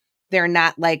they're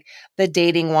not like the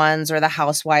dating ones or the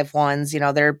housewife ones.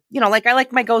 They're, I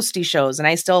like my ghosty shows and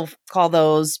I still call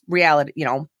those reality,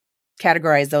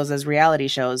 categorize those as reality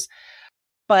shows.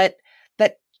 but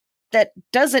that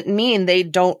doesn't mean they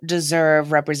don't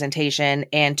deserve representation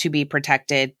and to be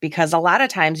protected, because a lot of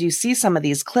times you see some of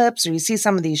these clips or you see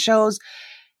some of these shows,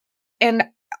 and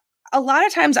a lot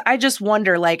of times I just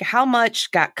wonder, like, how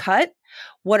much got cut?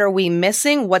 What are we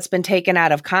missing? What's been taken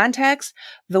out of context?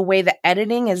 The way the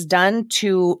editing is done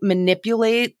to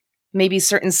manipulate maybe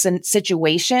certain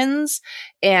situations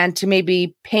and to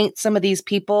maybe paint some of these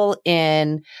people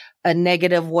in a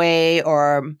negative way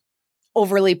or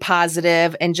overly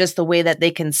positive, and just the way that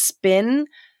they can spin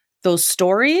those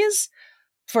stories.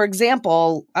 For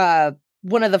example,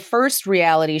 one of the first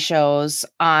reality shows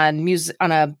on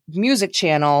a music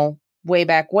channel way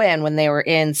back when they were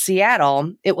in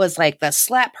Seattle, it was like the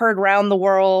slap heard round the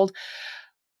world.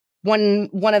 One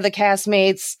of the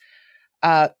castmates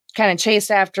kind of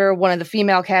chased after one of the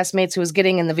female castmates who was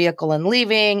getting in the vehicle and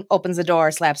leaving, opens the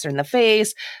door, slaps her in the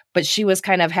face, but she was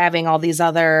kind of having all these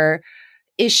other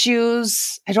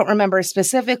issues. I don't remember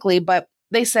specifically, but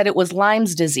they said it was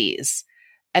Lyme's disease.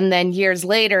 And then years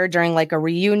later, during like a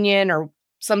reunion or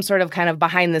some sort of kind of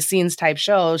behind the scenes type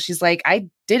show, she's like, I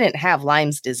didn't have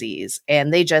Lyme's disease.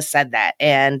 And they just said that.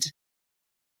 And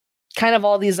kind of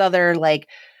all these other like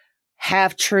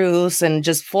half truths and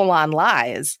just full on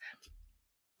lies.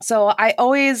 So I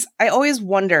always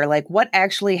wonder, like, what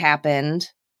actually happened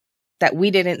that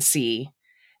we didn't see,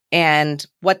 and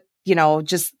what,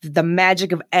 just the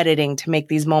magic of editing to make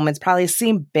these moments probably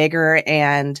seem bigger,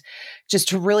 and just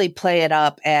to really play it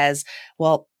up as,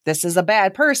 well, this is a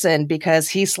bad person because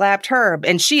he slapped her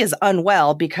and she is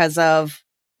unwell because of,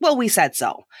 well, we said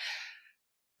so.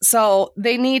 So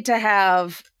they need to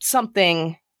have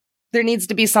something. There needs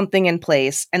to be something in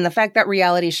place. And the fact that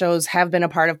reality shows have been a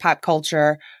part of pop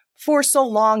culture for so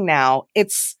long now,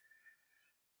 it's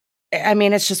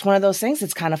just one of those things.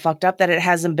 It's kind of fucked up that it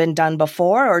hasn't been done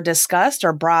before or discussed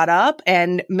or brought up.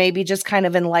 And maybe just kind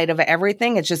of in light of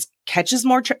everything, it just catches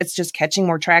more, it's just catching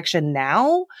more traction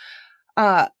now.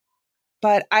 But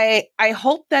I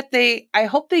hope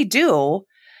they do.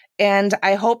 And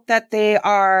I hope that they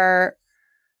are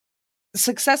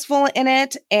successful in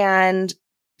it and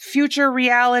future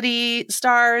reality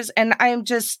stars. And I'm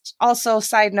just also,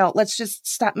 side note, let's just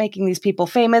stop making these people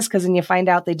famous, because then you find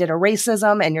out they did a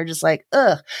racism and you're just like,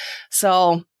 ugh.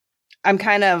 So I'm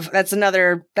kind of, that's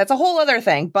a whole other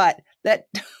thing, but that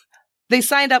they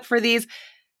signed up for these,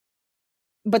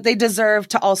 but they deserve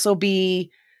to also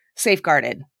be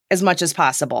safeguarded as much as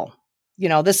possible.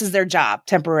 This is their job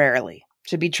temporarily.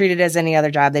 Should be treated as any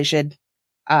other job. They should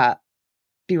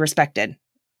be respected.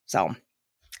 So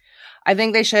I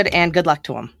think they should, and good luck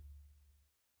to them.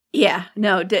 Yeah,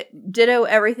 no, ditto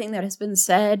everything that has been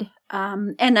said.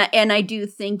 And I do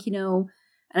think, and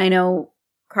I know,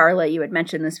 Carla, you had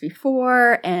mentioned this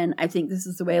before, and I think this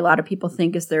is the way a lot of people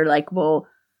think, is they're like, well,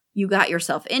 you got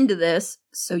yourself into this,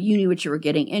 so you knew what you were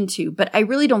getting into. But I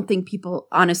really don't think people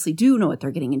honestly do know what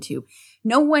they're getting into.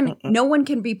 No one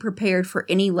can be prepared for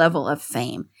any level of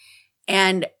fame.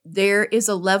 And there is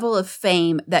a level of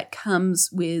fame that comes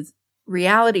with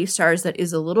reality stars that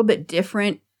is a little bit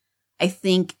different, I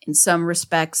think, in some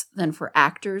respects than for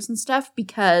actors and stuff,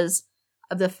 because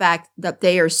of the fact that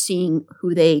they are seeing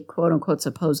who they quote unquote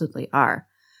supposedly are.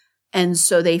 And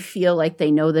so they feel like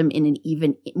they know them in an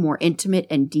even more intimate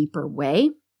and deeper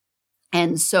way.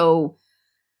 And so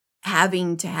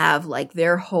having to have like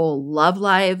their whole love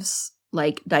lives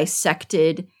like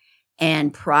dissected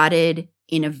and prodded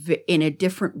in a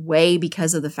different way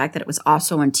because of the fact that it was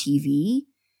also on TV.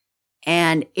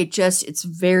 And it's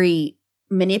very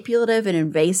manipulative and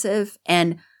invasive.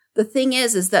 And the thing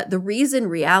is that the reason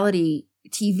reality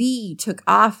TV took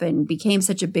off and became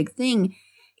such a big thing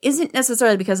isn't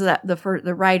necessarily because of that,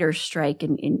 the writer's strike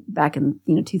back in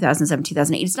 2007,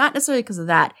 2008. It's not necessarily because of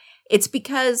that. It's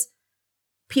because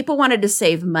people wanted to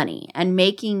save money, and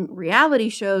making reality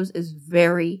shows is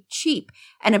very cheap.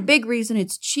 And a big reason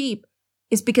it's cheap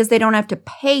is because they don't have to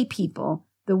pay people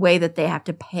the way that they have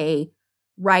to pay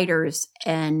writers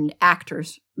and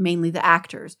actors, mainly the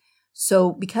actors.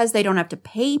 So because they don't have to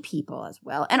pay people as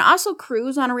well, and also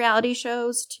crews on reality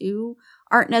shows too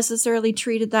aren't necessarily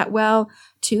treated that well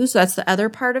too. So that's the other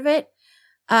part of it.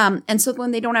 And so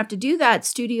when they don't have to do that,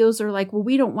 studios are like, well,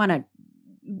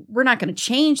 we're not going to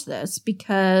change this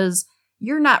because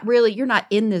you're not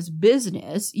in this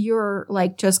business. You're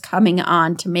like just coming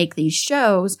on to make these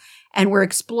shows, and we're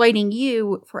exploiting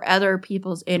you for other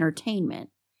people's entertainment.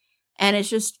 And it's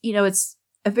just, it's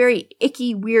a very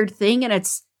icky, weird thing. And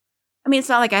it's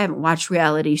not like I haven't watched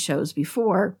reality shows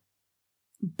before,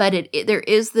 but there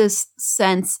is this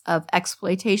sense of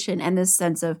exploitation and this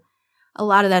sense of a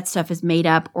lot of that stuff is made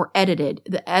up or edited.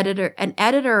 An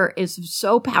editor is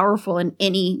so powerful in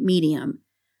any medium,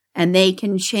 and they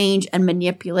can change and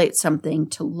manipulate something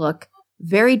to look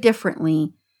very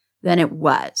differently than it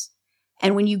was.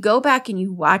 And when you go back and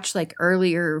you watch like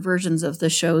earlier versions of the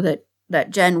show that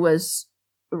Jen was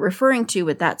referring to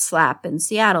with That Slap in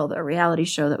Seattle, the reality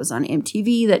show that was on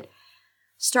MTV that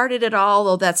started it all,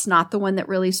 though that's not the one that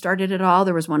really started it all.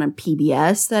 There was one on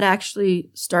PBS that actually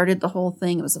started the whole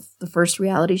thing. It was the first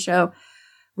reality show,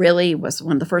 really was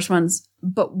one of the first ones.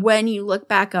 But when you look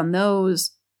back on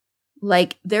those,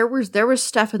 like there was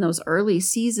stuff in those early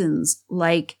seasons,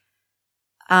 like,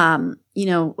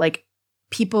 like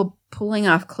people pulling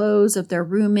off clothes of their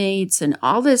roommates and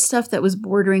all this stuff that was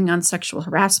bordering on sexual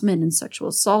harassment and sexual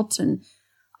assault and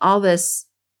all these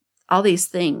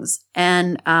things.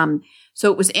 And, so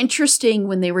it was interesting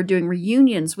when they were doing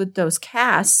reunions with those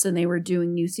casts and they were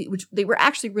doing which they were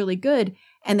actually really good.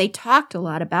 And they talked a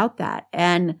lot about that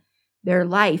and their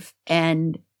life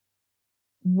and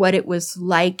what it was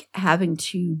like having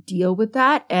to deal with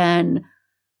that and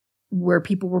where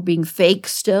people were being fake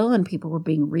still and people were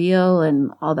being real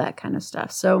and all that kind of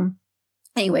stuff. So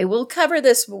anyway, we'll cover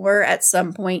this more at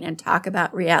some point and talk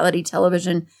about reality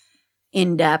television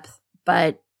in depth,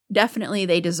 but definitely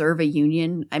they deserve a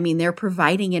union. I mean, they're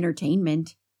providing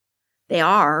entertainment. They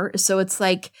are. So it's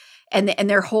like, and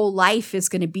their whole life is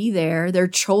going to be there. Their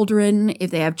children,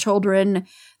 if they have children,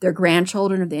 their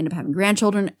grandchildren, if they end up having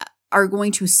grandchildren, are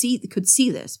going to could see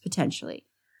this potentially.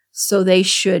 So they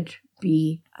should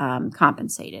be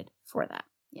compensated for that.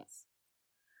 Yes.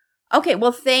 Okay.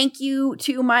 Well, thank you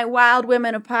to my wild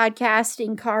women of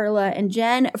podcasting, Carla and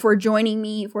Jen, for joining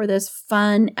me for this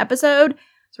fun episode.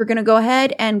 So we're going to go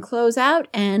ahead and close out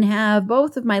and have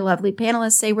both of my lovely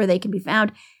panelists say where they can be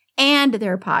found and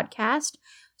their podcast.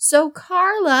 So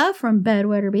Carla from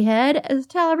Bedwetter Behead,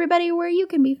 tell everybody where you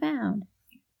can be found.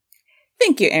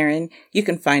 Thank you, Erin. You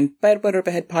can find Bedwetter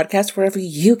Behead podcast wherever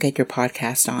you get your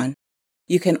podcast on.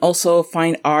 You can also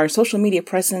find our social media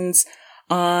presence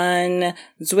on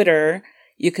Twitter.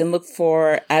 You can look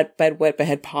for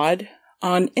 @BedwetBeheadPod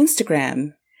on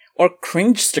Instagram or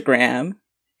Cringestagram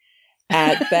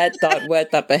at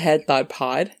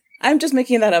bed.wet.behead.pod. I'm just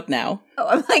making that up now. Oh,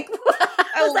 I'm like,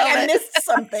 I missed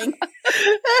something.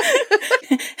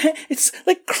 It's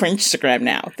like Cringestagram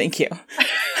now. Thank you.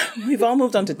 We've all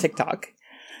moved on to TikTok.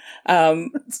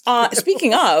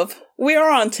 Speaking of, we are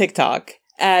on TikTok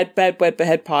at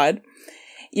 @BedWetBeheadPod.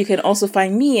 You can also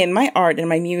find me and my art and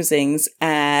my musings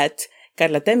at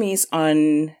Carla Temis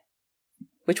on,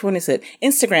 which one is it?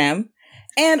 Instagram.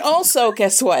 And also,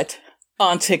 guess what?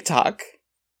 On TikTok.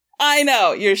 I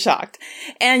know, you're shocked.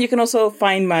 And you can also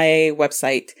find my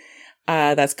website.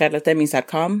 That's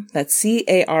carlatemis.com. That's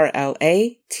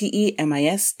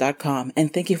CarlaTemis.com.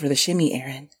 And thank you for the shimmy,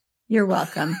 Erin. You're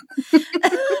welcome.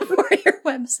 For your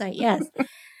website, yes.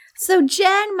 So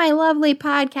Jen, my lovely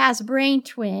podcast brain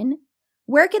twin,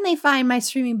 where can they find my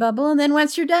streaming bubble? And then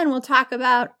once you're done, we'll talk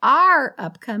about our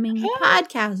upcoming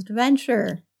podcast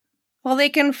venture. Well, they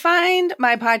can find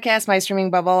my podcast, My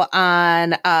Streaming Bubble,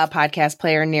 on a podcast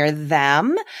player near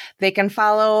them. They can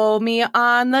follow me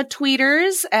on the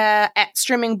tweeters at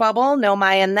Streaming Bubble, no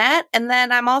my in that. And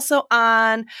then I'm also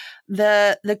on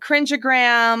the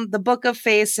Cringeogram, the Book of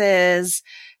Faces,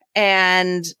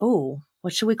 and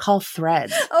what should we call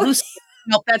Threads? Oh.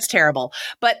 Nope, that's terrible.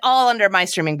 But all under My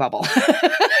Streaming Bubble.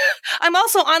 I'm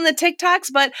also on the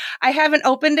TikToks, but I haven't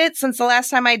opened it since the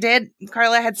last time I did.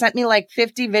 Carla had sent me like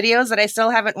 50 videos that I still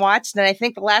haven't watched. And I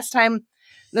think the last time,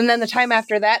 and then the time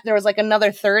after that, there was like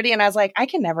another 30. And I was like, I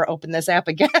can never open this app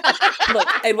again. Look,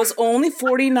 it was only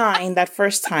 49 that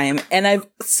first time. And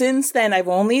since then, I've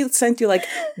only sent you like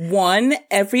one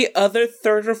every other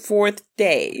third or fourth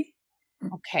day.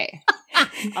 Okay.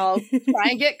 I'll try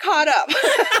and get caught up.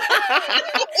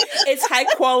 It's high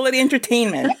quality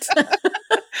entertainment.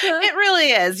 It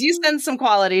really is. You send some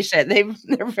quality shit.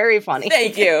 They're very funny.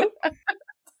 Thank you.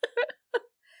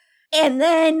 And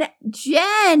then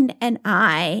Jen and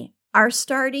I are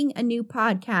starting a new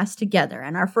podcast together.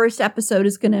 And our first episode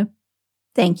is going to,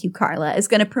 thank you, Carla, is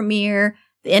going to premiere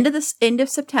the end of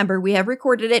September. We have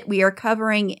recorded it. We are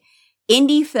covering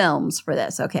indie films for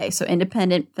this. Okay, so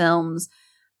independent films.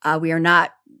 We are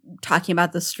not talking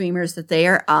about the streamers that they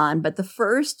are on, but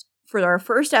for our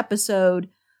first episode,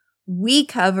 we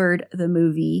covered the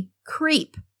movie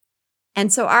Creep.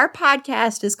 And so our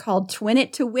podcast is called Twin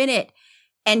It to Win It.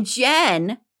 And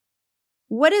Jen,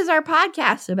 what is our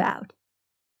podcast about?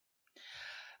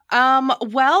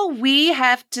 Well, we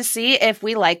have to see if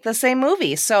we like the same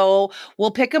movie. So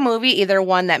we'll pick a movie, either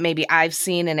one that maybe I've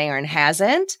seen and Erin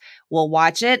hasn't. We'll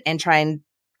watch it and try and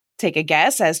take a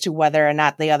guess as to whether or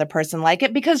not the other person like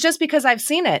it, because just because I've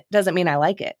seen it doesn't mean I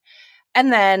like it.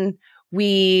 And then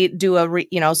we do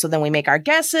so then we make our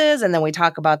guesses and then we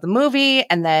talk about the movie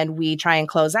and then we try and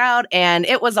close out. And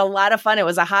it was a lot of fun. It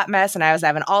was a hot mess and I was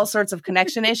having all sorts of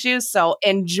connection issues. So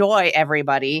enjoy,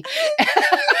 everybody.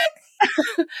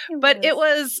 But it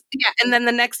was, yeah. And then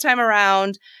the next time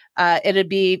around, it'd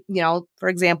be, for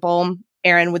example,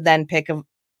 Aaron would then pick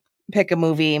a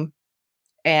movie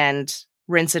and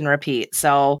rinse and repeat.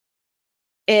 So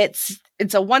it's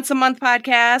a once a month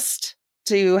podcast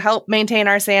to help maintain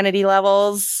our sanity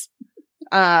levels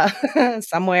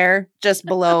somewhere just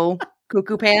below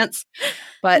cuckoo pants.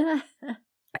 But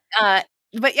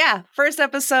yeah, first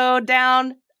episode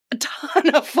down, a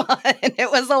ton of fun.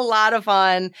 It was a lot of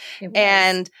fun.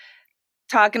 And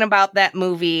talking about that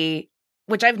movie,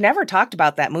 which I've never talked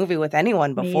about that movie with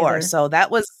anyone before. So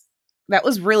that was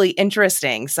really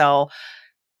interesting. So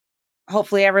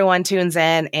hopefully everyone tunes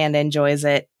in and enjoys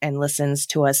it and listens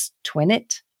to us twin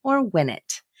it or win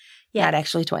it. Yeah. Not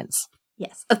actually twins.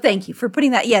 Yes. Oh, thank you for putting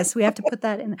that. Yes, we have to put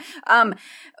that in.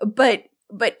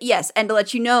 But yes, and to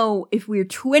let you know, if we're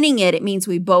twinning it, it means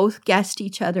we both guessed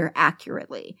each other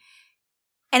accurately.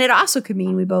 And it also could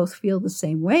mean we both feel the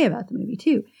same way about the movie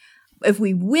too. If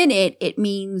we win it, it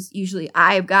means usually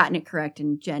I've gotten it correct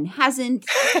and Jen hasn't.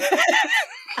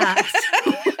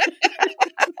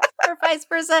 Or vice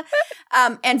versa.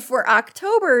 And for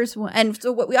October's one, and so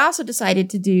what we also decided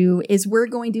to do is we're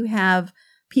going to have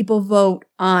people vote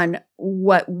on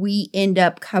what we end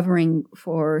up covering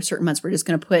for certain months. We're just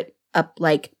going to put up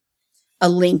like a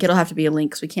link. It'll have to be a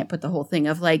link because we can't put the whole thing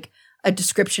of like a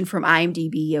description from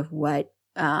IMDb of what,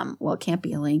 it can't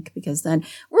be a link because then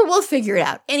we'll figure it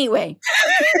out. Anyway,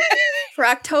 for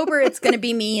October, it's going to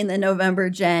be me and then November,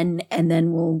 Jen, and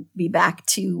then we'll be back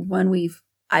to one we've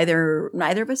either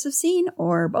neither of us have seen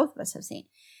or both of us have seen.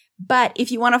 But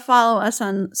if you want to follow us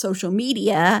on social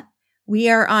media, we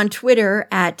are on Twitter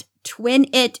at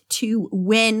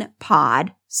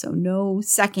twinit2winpod. So no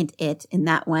second it in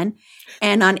that one.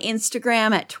 And on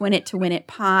Instagram at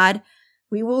twinit2winitpod.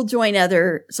 We will join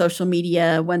other social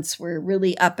media once we're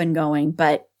really up and going.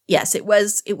 But yes, it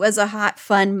was a hot,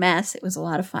 fun mess. It was a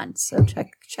lot of fun. So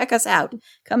check us out.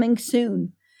 Coming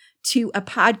soon to a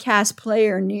podcast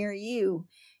player near you,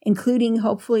 including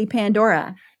hopefully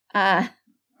Pandora.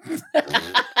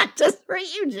 Just for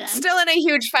you, Jen. Still in a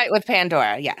huge fight with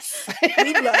Pandora, yes.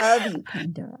 We love you,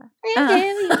 Pandora.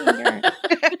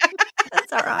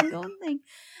 That's our ongoing thing.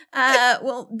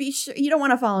 Well, be sure you don't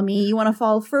want to follow me. You want to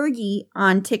follow Fergie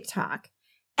on TikTok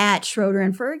at Schroeder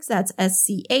and Fergs. That's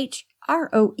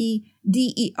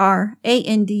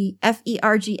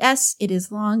SCHROEDERANDFERGS. It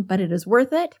is long, but it is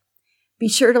worth it. Be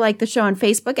sure to like the show on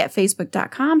Facebook at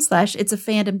facebook.com/It's a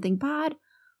Fandom Thing Pod.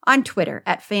 On Twitter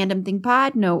at Fandom Thing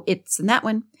Pod. No, it's in that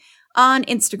one. On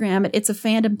Instagram at It's a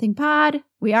Fandom Thing Pod.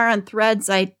 We are on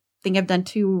Threads. I think I've done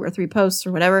 2 or 3 posts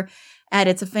or whatever at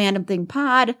It's a Fandom Thing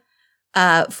Pod.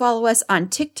 Follow us on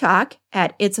TikTok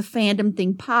at It's a Fandom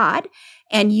Thing Pod.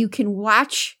 And you can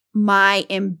watch my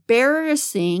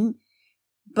embarrassing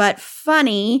but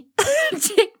funny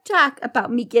TikTok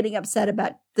about me getting upset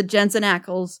about the Jensen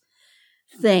Ackles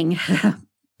thing.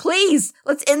 Please,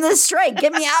 let's end this strike.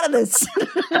 Get me out of this.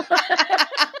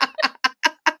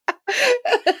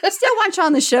 Still want you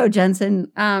on the show,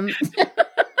 Jensen.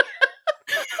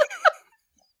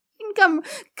 You can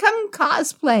come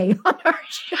cosplay on our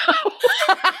show.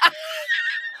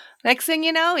 Next thing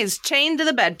you know, he's chained to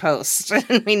the bedpost,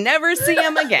 and we never see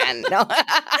him again. No.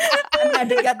 I'm glad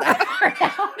to get that part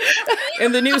out.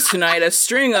 In the news tonight, a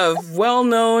string of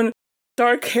well-known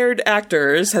dark-haired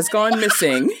actors has gone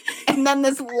missing. And then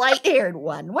this light-haired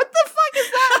one. What the fuck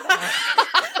is that about?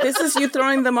 This is you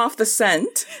throwing them off the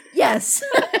scent. Yes.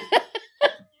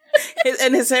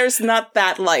 And his hair's not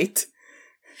that light.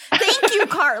 Thank you,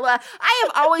 Carla. I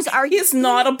have always argued. He's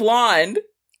not a blonde.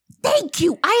 Thank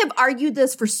you. I have argued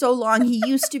this for so long. He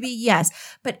used to be, yes.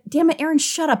 But damn it, Aaron,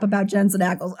 shut up about Jensen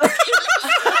Ackles.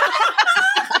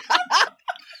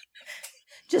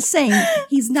 Just saying,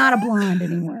 he's not a blonde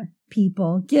anymore.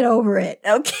 People, get over it.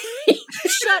 Okay.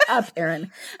 Shut up,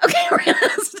 Aaron. Okay, we're going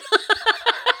to stop.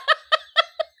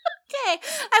 Okay.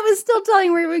 I was still telling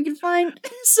you where we could find.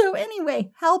 So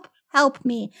anyway, help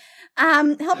me.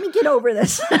 Help me get over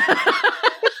this.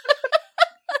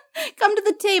 Come to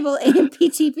the table,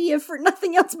 AMPTP, if for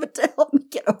nothing else but to help me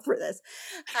get over this.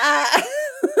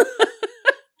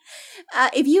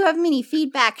 If you have any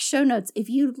feedback, show notes, if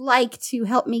you'd like to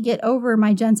help me get over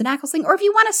my Jensen Ackles thing, or if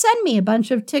you want to send me a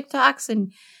bunch of TikToks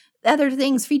and other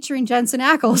things featuring Jensen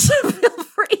Ackles, feel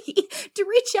free to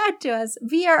reach out to us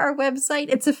via our website.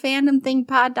 It's a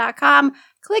fandomthingpod.com.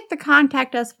 click the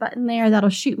contact us button there. That'll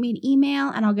shoot me an email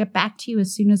and I'll get back to you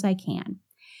as soon as I can.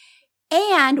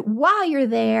 And while you're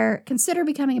there, consider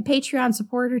becoming a Patreon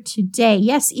supporter today.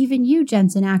 Yes, even you,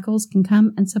 Jensen Ackles, can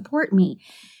come and support me.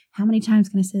 How many times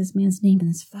can I say this man's name in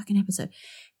this fucking episode?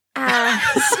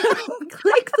 So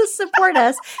click the support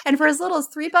us. And for as little as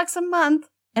 $3 a month,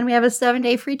 and we have a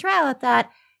 7-day free trial at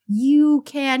that, you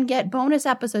can get bonus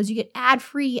episodes. You get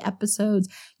ad-free episodes.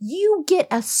 You get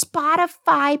a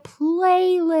Spotify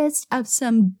playlist of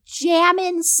some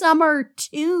jammin' summer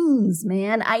tunes,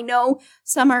 man. I know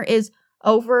summer is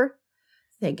over.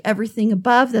 Think everything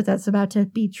above that's about to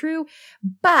be true.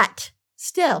 But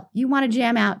still, you want to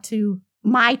jam out to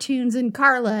my tunes and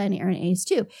Carla and Aaron A's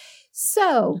too.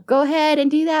 So go ahead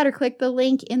and do that or click the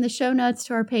link in the show notes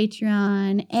to our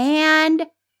Patreon. And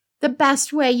the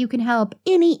best way you can help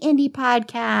any indie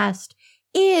podcast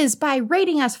is by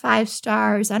rating us 5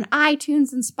 stars on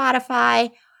iTunes and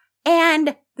Spotify.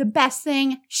 And the best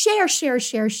thing, share.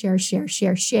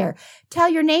 Tell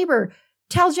your neighbor.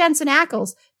 Tell Jensen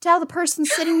Ackles. Tell the person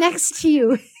sitting next to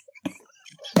you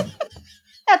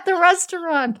at the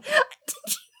restaurant.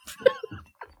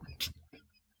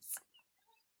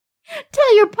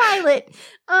 Tell your pilot.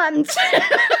 Tell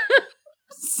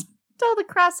the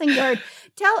crossing guard.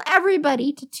 Tell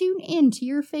everybody to tune in to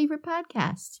your favorite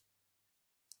podcast.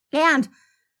 And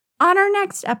on our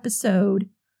next episode,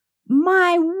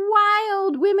 my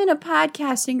wild women of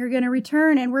podcasting are going to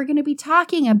return, and we're going to be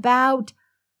talking about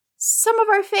some of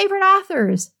our favorite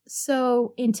authors.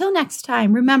 So until next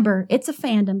time, remember, it's a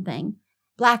fandom thing.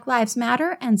 Black Lives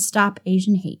Matter and stop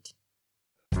Asian hate.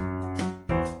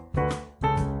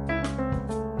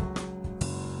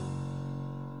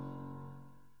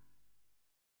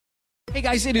 Hey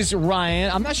guys, it is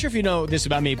Ryan. I'm not sure if you know this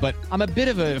about me, but I'm a bit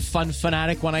of a fun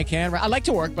fanatic when I can. I like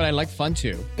to work, but I like fun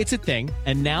too. It's a thing.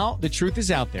 And now the truth is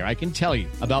out there. I can tell you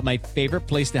about my favorite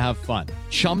place to have fun.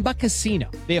 Chumba Casino.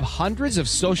 They have hundreds of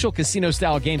social casino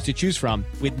style games to choose from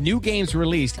with new games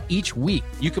released each week.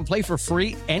 You can play for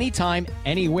free anytime,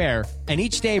 anywhere. And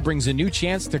each day brings a new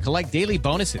chance to collect daily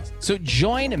bonuses. So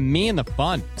join me in the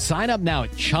fun. Sign up now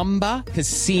at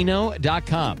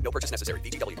ChumbaCasino.com. No purchase necessary.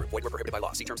 VGW. Void where prohibited by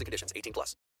law. See terms and conditions.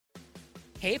 18+.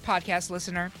 Hey, podcast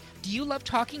listener. Do you love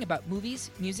talking about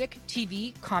movies, music,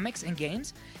 TV, comics, and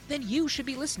games? Then you should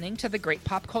be listening to The Great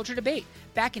Pop Culture Debate,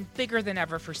 back and bigger than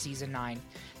ever for Season 9.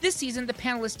 This season, the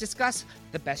panelists discuss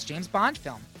the best James Bond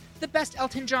film, the best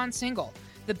Elton John single,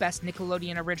 the best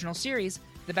Nickelodeon original series,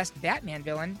 the best Batman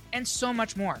villain, and so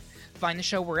much more. Find the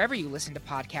show wherever you listen to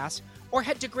podcasts, or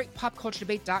head to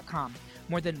greatpopculturedebate.com.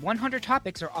 More than 100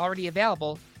 topics are already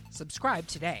available. Subscribe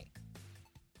today.